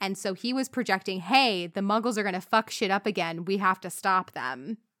 And so he was projecting, hey, the muggles are going to fuck shit up again. We have to stop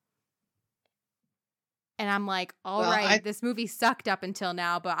them. And I'm like, all right, this movie sucked up until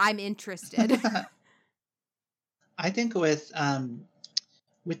now, but I'm interested. I think with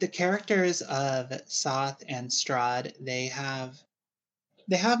the characters of Soth and Strahd, they have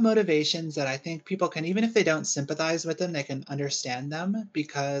motivations that I think people can, even if they don't sympathize with them, they can understand them.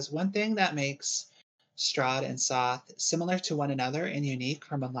 Because one thing that makes Strahd and Soth similar to one another and unique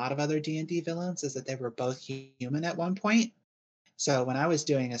from a lot of other D&D villains is that they were both human at one point. So when I was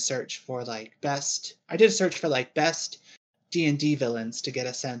doing a search for best D&D villains to get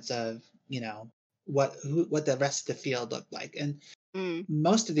a sense of, what the rest of the field looked like. And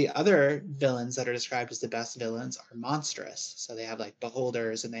most of the other villains that are described as the best villains are monstrous. So they have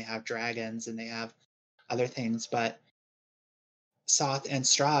beholders and they have dragons and they have other things. But Soth and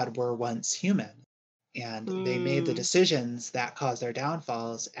Strahd were once human, and they made the decisions that caused their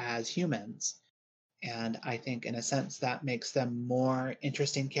downfalls as humans. And I think in a sense that makes them more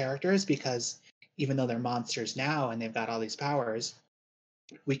interesting characters, because even though they're monsters now and they've got all these powers,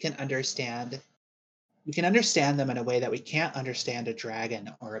 we can understand them in a way that we can't understand a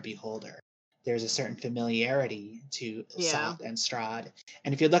dragon or a beholder. There's a certain familiarity to Soth and Strahd.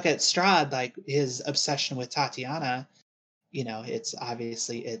 And if you look at Strahd, his obsession with Tatiana, it's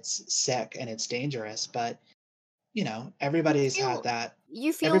obviously it's sick and it's dangerous, but everybody's had that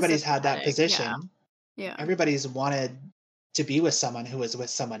position. Yeah. Everybody's wanted to be with someone who was with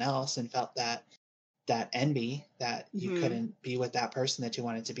someone else and felt that envy that you couldn't be with that person that you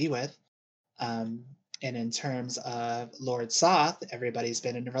wanted to be with. And in terms of Lord Soth, everybody's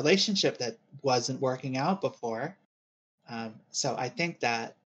been in a relationship that wasn't working out before. So I think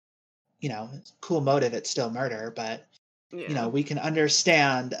that, cool motive, it's still murder, but we can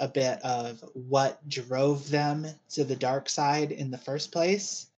understand a bit of what drove them to the dark side in the first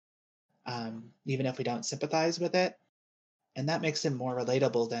place, even if we don't sympathize with it. And that makes him more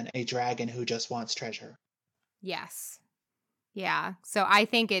relatable than a dragon who just wants treasure. Yes. Yeah. So I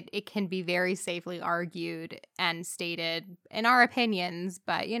think it can be very safely argued and stated in our opinions,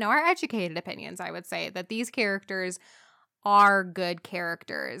 but, our educated opinions, I would say, that these characters are good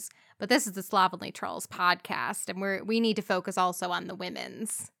characters. But this is the Slovenly Trolls podcast, and we need to focus also on the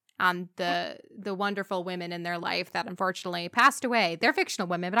women's, on the wonderful women in their life that unfortunately passed away. They're fictional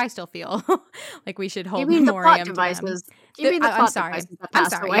women, but I still feel like we should hold memoriam to them. I'm sorry.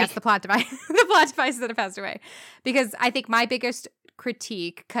 Yes, the plot device, the plot devices that have passed away. Because I think my biggest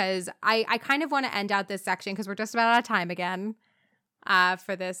critique, because I kind of want to end out this section because we're just about out of time again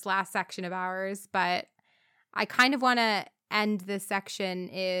for this last section of ours, but I kind of want to end this section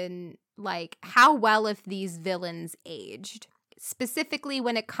in how well if these villains aged, specifically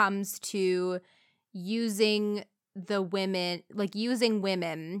when it comes to using women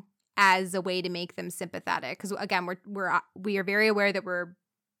as a way to make them sympathetic. Because again, we are very aware that we're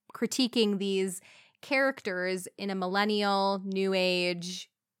critiquing these characters in a millennial, new age,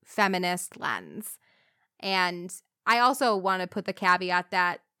 feminist lens. And I also want to put the caveat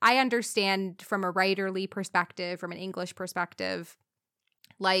that I understand from a writerly perspective, from an English perspective,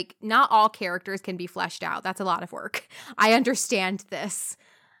 not all characters can be fleshed out. That's a lot of work. I understand this.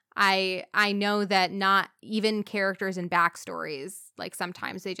 I know that not even characters in backstories,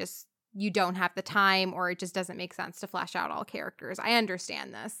 sometimes you don't have the time, or it just doesn't make sense to flesh out all characters. I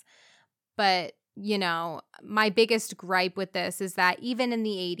understand this. But, my biggest gripe with this is that even in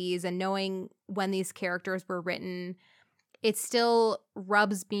the 80s and knowing when these characters were written, it still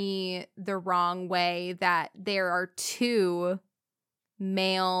rubs me the wrong way that there are two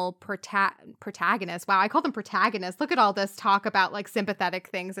male protagonists. Wow, I call them protagonists. Look at all this talk about like sympathetic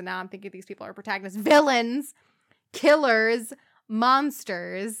things, and now I'm thinking these people are protagonists. Villains, killers,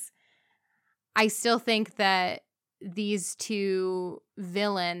 monsters. I still think that these two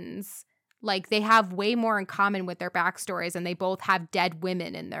villains, like, they have way more in common with their backstories, and they both have dead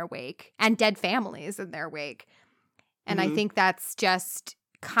women in their wake and dead families in their wake. And I think that's just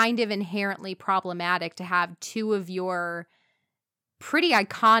kind of inherently problematic to have two of your pretty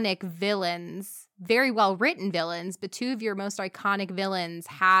iconic villains, very well written villains, but two of your most iconic villains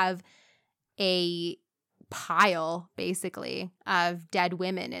have a pile, basically, of dead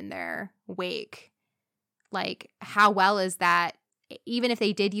women in their wake. Like, how well is that? Even if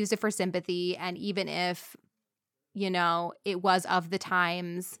they did use it for sympathy, and even if, you know, it was of the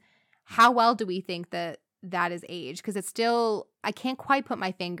times, how well do we think that that is aged? Because it's still, I can't quite put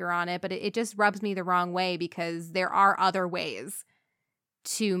my finger on it, but it just rubs me the wrong way, because there are other ways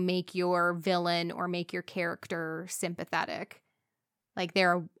to make your villain or make your character sympathetic. Like,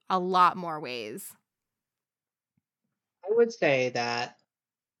 there are a lot more ways. I would say that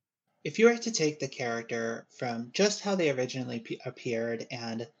if you were to take the character from just how they originally appeared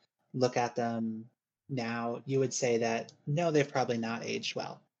and look at them now, you would say that no, they've probably not aged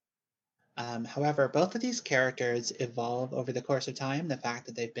well. However, both of these characters evolve over the course of time. The fact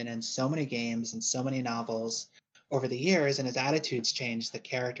that they've been in so many games and so many novels over the years, and as attitudes change, the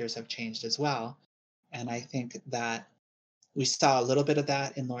characters have changed as well. And I think that we saw a little bit of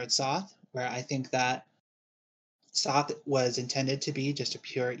that in Lord Soth, where I think that Soth was intended to be just a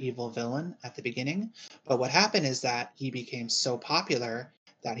pure evil villain at the beginning. But what happened is that he became so popular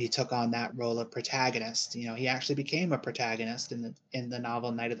that he took on that role of protagonist. You know, he actually became a protagonist in the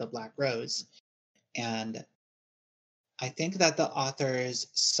novel Night of the Black Rose. And I think that the authors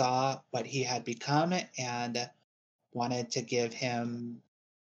saw what he had become and wanted to give him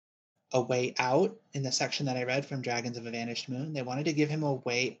a way out. In the section that I read from Dragons of a Vanished Moon, they wanted to give him a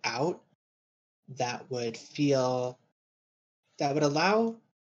way out that would allow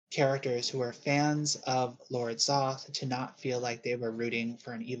characters who are fans of Lord Soth to not feel like they were rooting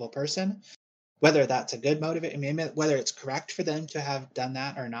for an evil person. Whether that's a good motive, I mean, whether it's correct for them to have done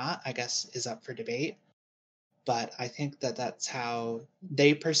that or not, I guess is up for debate. But I think that that's how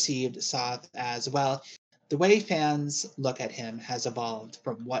they perceived Soth as well. The way fans look at him has evolved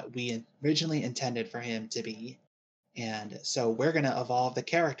from what we originally intended for him to be. And so we're going to evolve the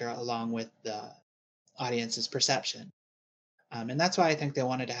character along with the audience's perception. And that's why I think they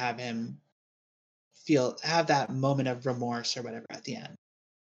wanted to have him have that moment of remorse or whatever at the end.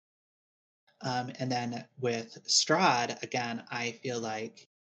 And then with Strahd, again, I feel like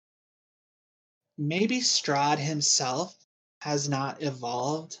maybe Strahd himself has not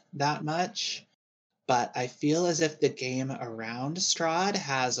evolved that much, but I feel as if the game around Strahd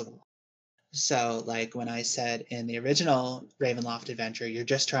has evolved. So, like when I said in the original Ravenloft adventure, you're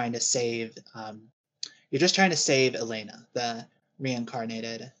just trying to save Elena, the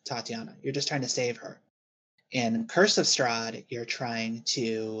reincarnated Tatiana. You're just trying to save her. In Curse of Strahd, you're trying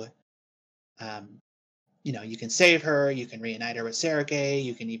to, you can save her, you can reunite her with Sergei,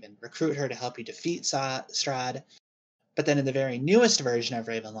 you can even recruit her to help you defeat Strahd. But then in the very newest version of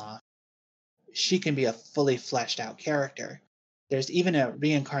Ravenloft, she can be a fully fleshed out character. There's even a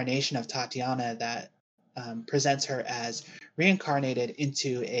reincarnation of Tatiana that presents her as reincarnated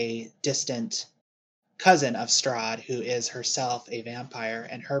into a distant cousin of Strahd, who is herself a vampire,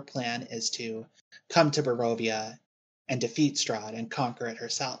 and her plan is to come to Barovia and defeat Strahd and conquer it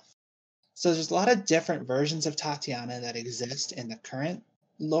herself. So there's a lot of different versions of Tatiana that exist in the current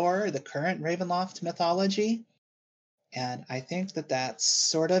lore, the current Ravenloft mythology. And I think that that's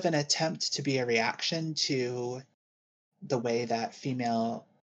sort of an attempt to be a reaction to the way that female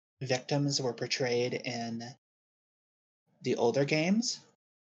victims were portrayed in the older games.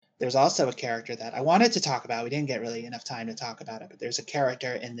 There's also a character that I wanted to talk about. We didn't get really enough time to talk about it, but there's a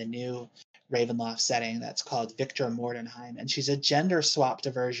character in the new Ravenloft setting that's called Victor Mordenheim, and she's a gender-swapped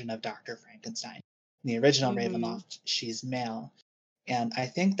version of Dr. Frankenstein. In the original Ravenloft, she's male. And I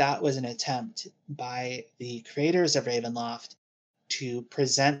think that was an attempt by the creators of Ravenloft to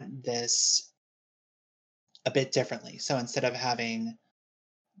present this a bit differently. So instead of having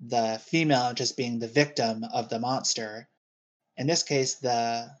the female just being the victim of the monster, in this case,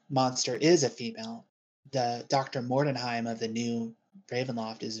 the monster is a female. The Dr. Mordenheim of the new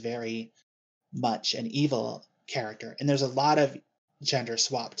Ravenloft is very much an evil character. And there's a lot of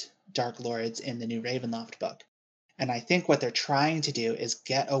gender-swapped Dark Lords in the new Ravenloft book. And I think what they're trying to do is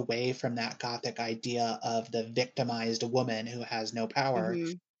get away from that Gothic idea of the victimized woman who has no power,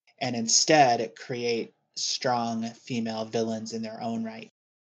 and instead create strong female villains in their own right.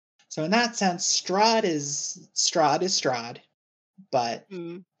 So in that sense, Strahd is Strahd, but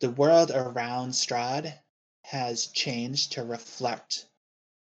Mm. the world around Strahd has changed to reflect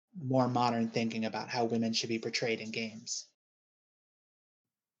more modern thinking about how women should be portrayed in games.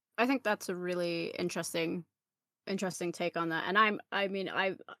 I think that's a really interesting take on that. And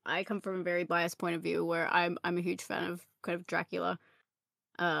I come from a very biased point of view where I'm a huge fan of kind of Dracula.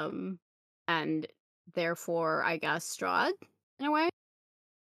 And therefore I guess Strahd in a way.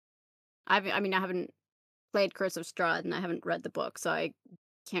 I haven't played Curse of Strahd and I haven't read the book, so I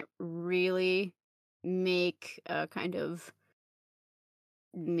can't really make a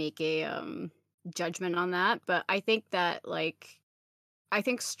judgment on that. But I think that I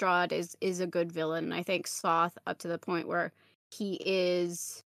think Strahd is a good villain. I think Soth up to the point where he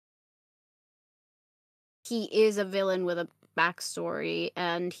is a villain with a backstory,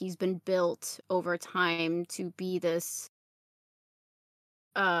 and he's been built over time to be this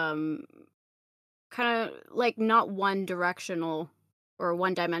kind of like not one directional or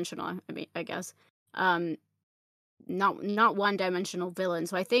one dimensional, I guess. Not one dimensional villain.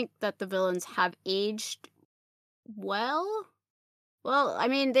 So I think that the villains have aged well. Well, I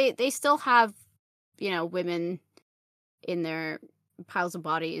mean, they still have, women in their piles of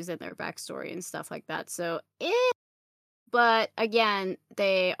bodies and their backstory and stuff like that. So, but again,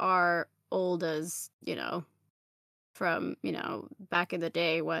 they are old as, from, back in the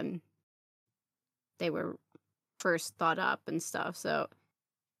day when they were first thought up and stuff. So,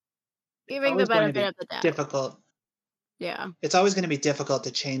 giving the benefit of the doubt. Difficult. Yeah. It's always going to be difficult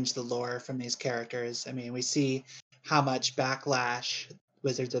to change the lore from these characters. I mean, we see how much backlash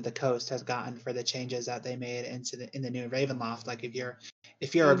Wizards of the Coast has gotten for the changes that they made in the new Ravenloft. Like if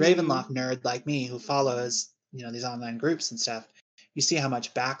you're a Ravenloft nerd like me who follows, these online groups and stuff, you see how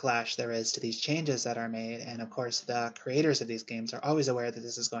much backlash there is to these changes that are made. And of course, the creators of these games are always aware that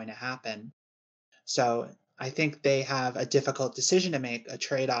this is going to happen. So I think they have a difficult decision to make, a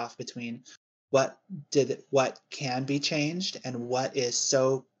trade-off between what can be changed and what is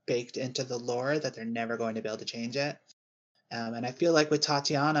so baked into the lore that they're never going to be able to change it. And I feel like with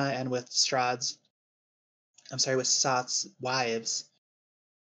Tatiana and with Soth's wives,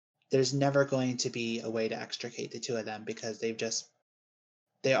 there's never going to be a way to extricate the two of them because they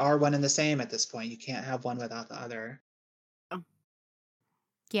are one and the same at this point. You can't have one without the other.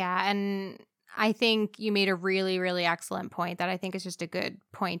 Yeah, and I think you made a really, really excellent point that I think is just a good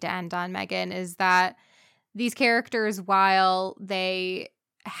point to end on, Meaghan, is that these characters, while they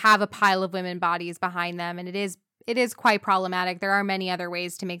have a pile of women bodies behind them, and it is quite problematic, there are many other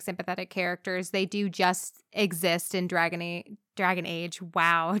ways to make sympathetic characters. They do just exist in Dragonlance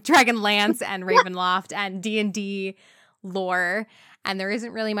and Ravenloft and D&D lore, and there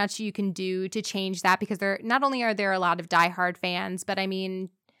isn't really much you can do to change that because not only are there a lot of diehard fans, but I mean,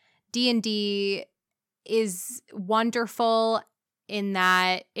 D&D is wonderful in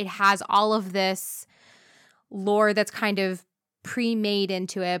that it has all of this lore that's kind of pre-made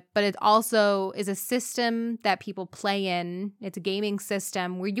into it, but it also is a system that people play in. It's a gaming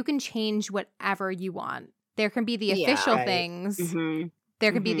system where you can change whatever you want. There can be the official things. Mm-hmm.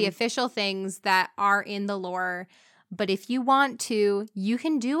 There can be the official things that are in the lore. But if you want to, you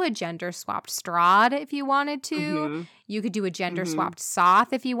can do a gender-swapped Strahd if you wanted to. Mm-hmm. You could do a gender-swapped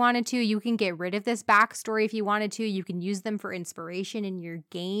Soth if you wanted to. You can get rid of this backstory if you wanted to. You can use them for inspiration in your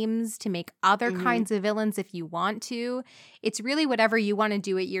games to make other kinds of villains if you want to. It's really whatever you want to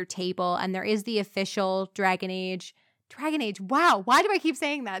do at your table. And there is the official Dragon Age. Wow, why do I keep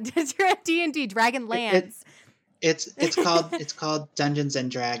saying that? D&D, Dragonlance. It's called Dungeons and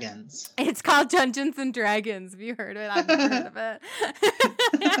Dragons. It's called Dungeons and Dragons. Have you heard of it? I've never heard of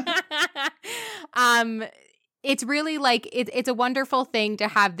it. It's really like it's a wonderful thing to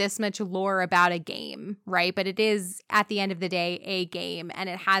have this much lore about a game, right? But it is at the end of the day a game, and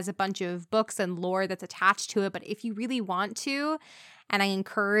it has a bunch of books and lore that's attached to it. But if you really want to, and I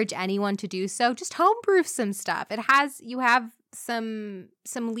encourage anyone to do so, just homebrew some stuff. You have some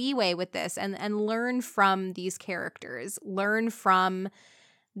leeway with this and learn from these characters, learn from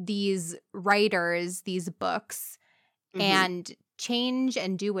these writers, these books, and change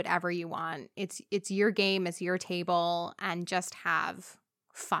and do whatever you want. It's your game, it's your table, and just have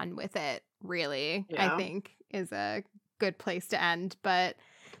fun with it, really. I think is a good place to end. But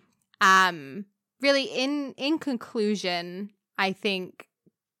really in conclusion, I think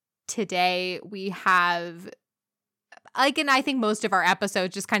today we have and I think most of our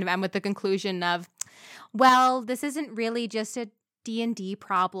episodes just kind of end with the conclusion of, well, this isn't really just a D&D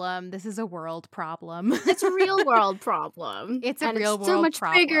problem. This is a world problem. It's a real world problem. It's a real world so much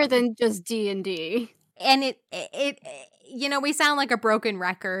problem. bigger than just D&D. And it we sound like a broken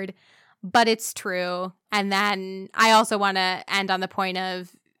record, but it's true. And then I also want to end on the point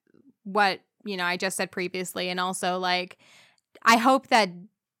of what, I just said previously. And also, like, I hope that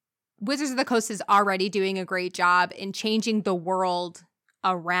Wizards of the Coast is already doing a great job in changing the world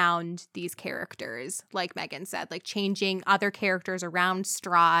around these characters, like Meaghan said, like changing other characters around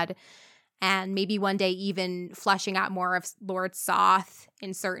Strahd, and maybe one day even fleshing out more of Lord Soth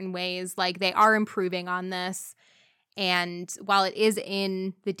in certain ways. Like, they are improving on this. And while it is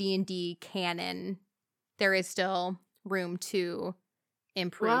in the D&D canon, there is still room to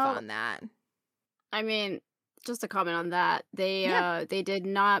improve on that. I mean, just to comment on that, they did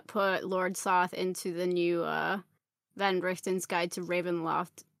not put Lord Soth into the new Van Richten's Guide to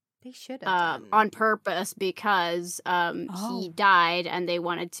Ravenloft. They should have on purpose because he died, and they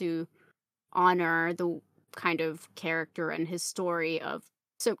wanted to honor the kind of character and his story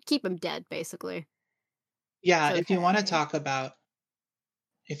so keep him dead, basically. Yeah, So, if you want to talk about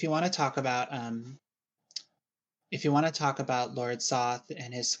Lord Soth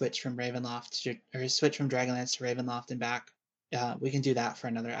and his switch from his switch from Dragonlance to Ravenloft and back, we can do that for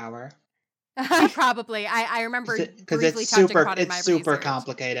another hour. Probably. I remember briefly it's touching upon it in my it's super research.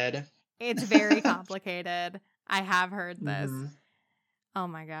 complicated. It's very complicated. I have heard this. Mm-hmm. Oh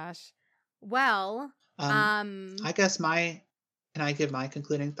my gosh. Well, I guess can I give my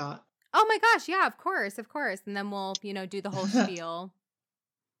concluding thought? Oh my gosh, yeah, of course. And then we'll, do the whole spiel.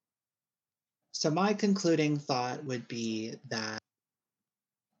 So my concluding thought would be that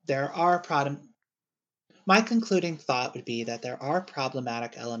there are problematic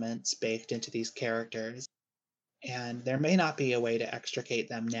elements baked into these characters, and there may not be a way to extricate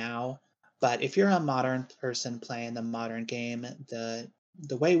them now. But if you're a modern person playing the modern game, the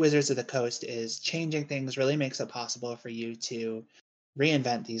way Wizards of the Coast is changing things really makes it possible for you to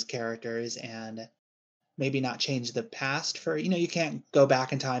reinvent these characters and maybe not change the past for, you can't go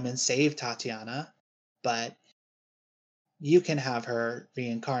back in time and save Tatiana, but you can have her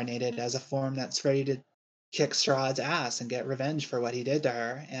reincarnated as a form that's ready to kick Strahd's ass and get revenge for what he did to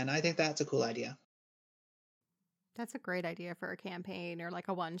her. And I think that's a cool idea. That's a great idea for a campaign or like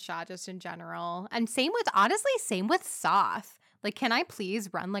a one shot just in general. And same with Soth. Like, can I please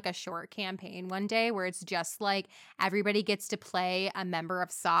run like a short campaign one day where it's just like everybody gets to play a member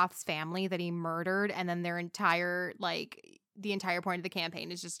of Soth's family that he murdered, and then the entire point of the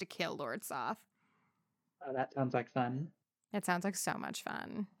campaign is just to kill Lord Soth. Oh, that sounds like fun. That sounds like so much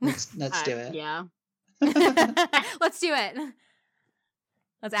fun. Let's do it. Yeah. Let's do it.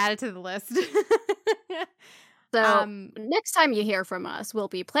 Let's add it to the list. So next time you hear from us, we'll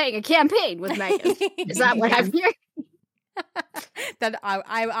be playing a campaign with Meaghan. Is that what I'm hearing? That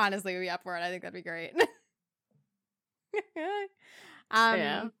I honestly would be up for it. I think that'd be great.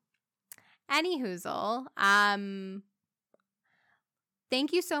 Yeah. Anyhoozle,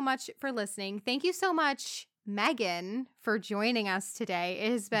 thank you so much for listening. Thank you so much, Meaghan, for joining us today.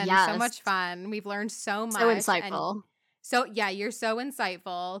 It has been so much fun. We've learned so much. So insightful. You're so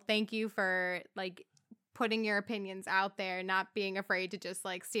insightful. Thank you for putting your opinions out there, not being afraid to just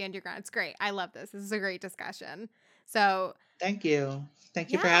stand your ground. It's great. I love this. This is a great discussion. So thank you.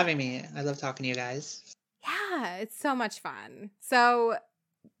 Thank you for having me. I love talking to you guys. Yeah, it's so much fun. So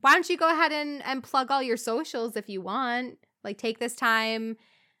why don't you go ahead and plug all your socials if you want? Take this time,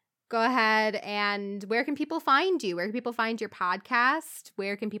 go ahead, and where can people find you? Where can people find your podcast?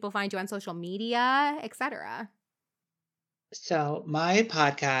 Where can people find you on social media, etc.? So my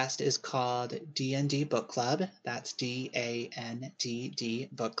podcast is called D&D Book Club. That's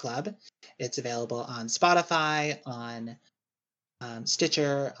DANDD Book Club. It's available on Spotify, on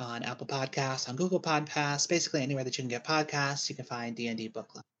Stitcher, on Apple Podcasts, on Google Podcasts, basically anywhere that you can get podcasts, you can find D&D Book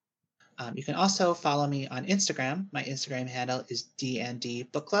Club. You can also follow me on Instagram. My Instagram handle is D&D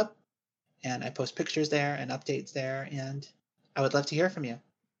Book Club, and I post pictures there and updates there, and I would love to hear from you.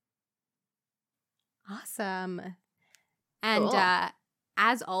 Awesome. And cool.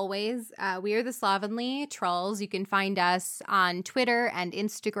 As always, we are the Slovenly Trolls. You can find us on Twitter and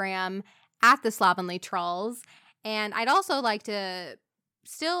Instagram at the Slovenly Trolls. And I'd also like to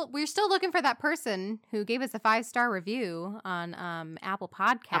we're still looking for that person who gave us a 5-star review on Apple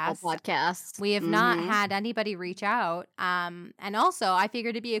Podcasts. We have not had anybody reach out. And also, I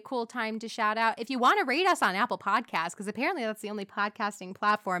figured it'd be a cool time to shout out, if you want to rate us on Apple Podcasts, because apparently that's the only podcasting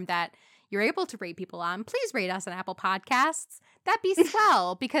platform that you're able to rate people on, please rate us on Apple Podcasts. That'd be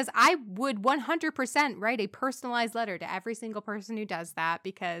swell, because I would 100% write a personalized letter to every single person who does that,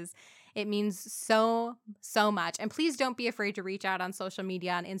 because it means so, so much. And please don't be afraid to reach out on social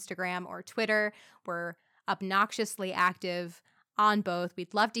media, on Instagram or Twitter. We're obnoxiously active on both.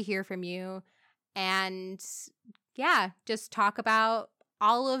 We'd love to hear from you. and yeah, just talk about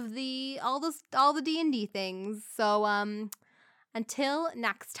all the D&D things. So until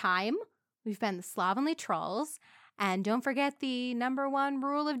next time, we've been the Slovenly Trolls, and don't forget the number one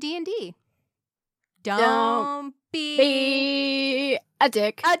rule of D&D. Don't be a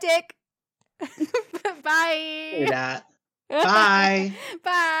dick. A dick. Bye. Do that. Bye.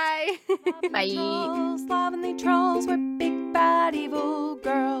 Bye. Bye. Slovenly Trolls, we're big bad evil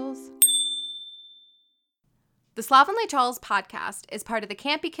girls. The Slovenly Trolls podcast is part of the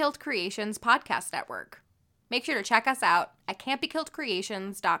Can't Be Killed Creations podcast network. Make sure to check us out at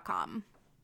can'tbekilledcreations.com.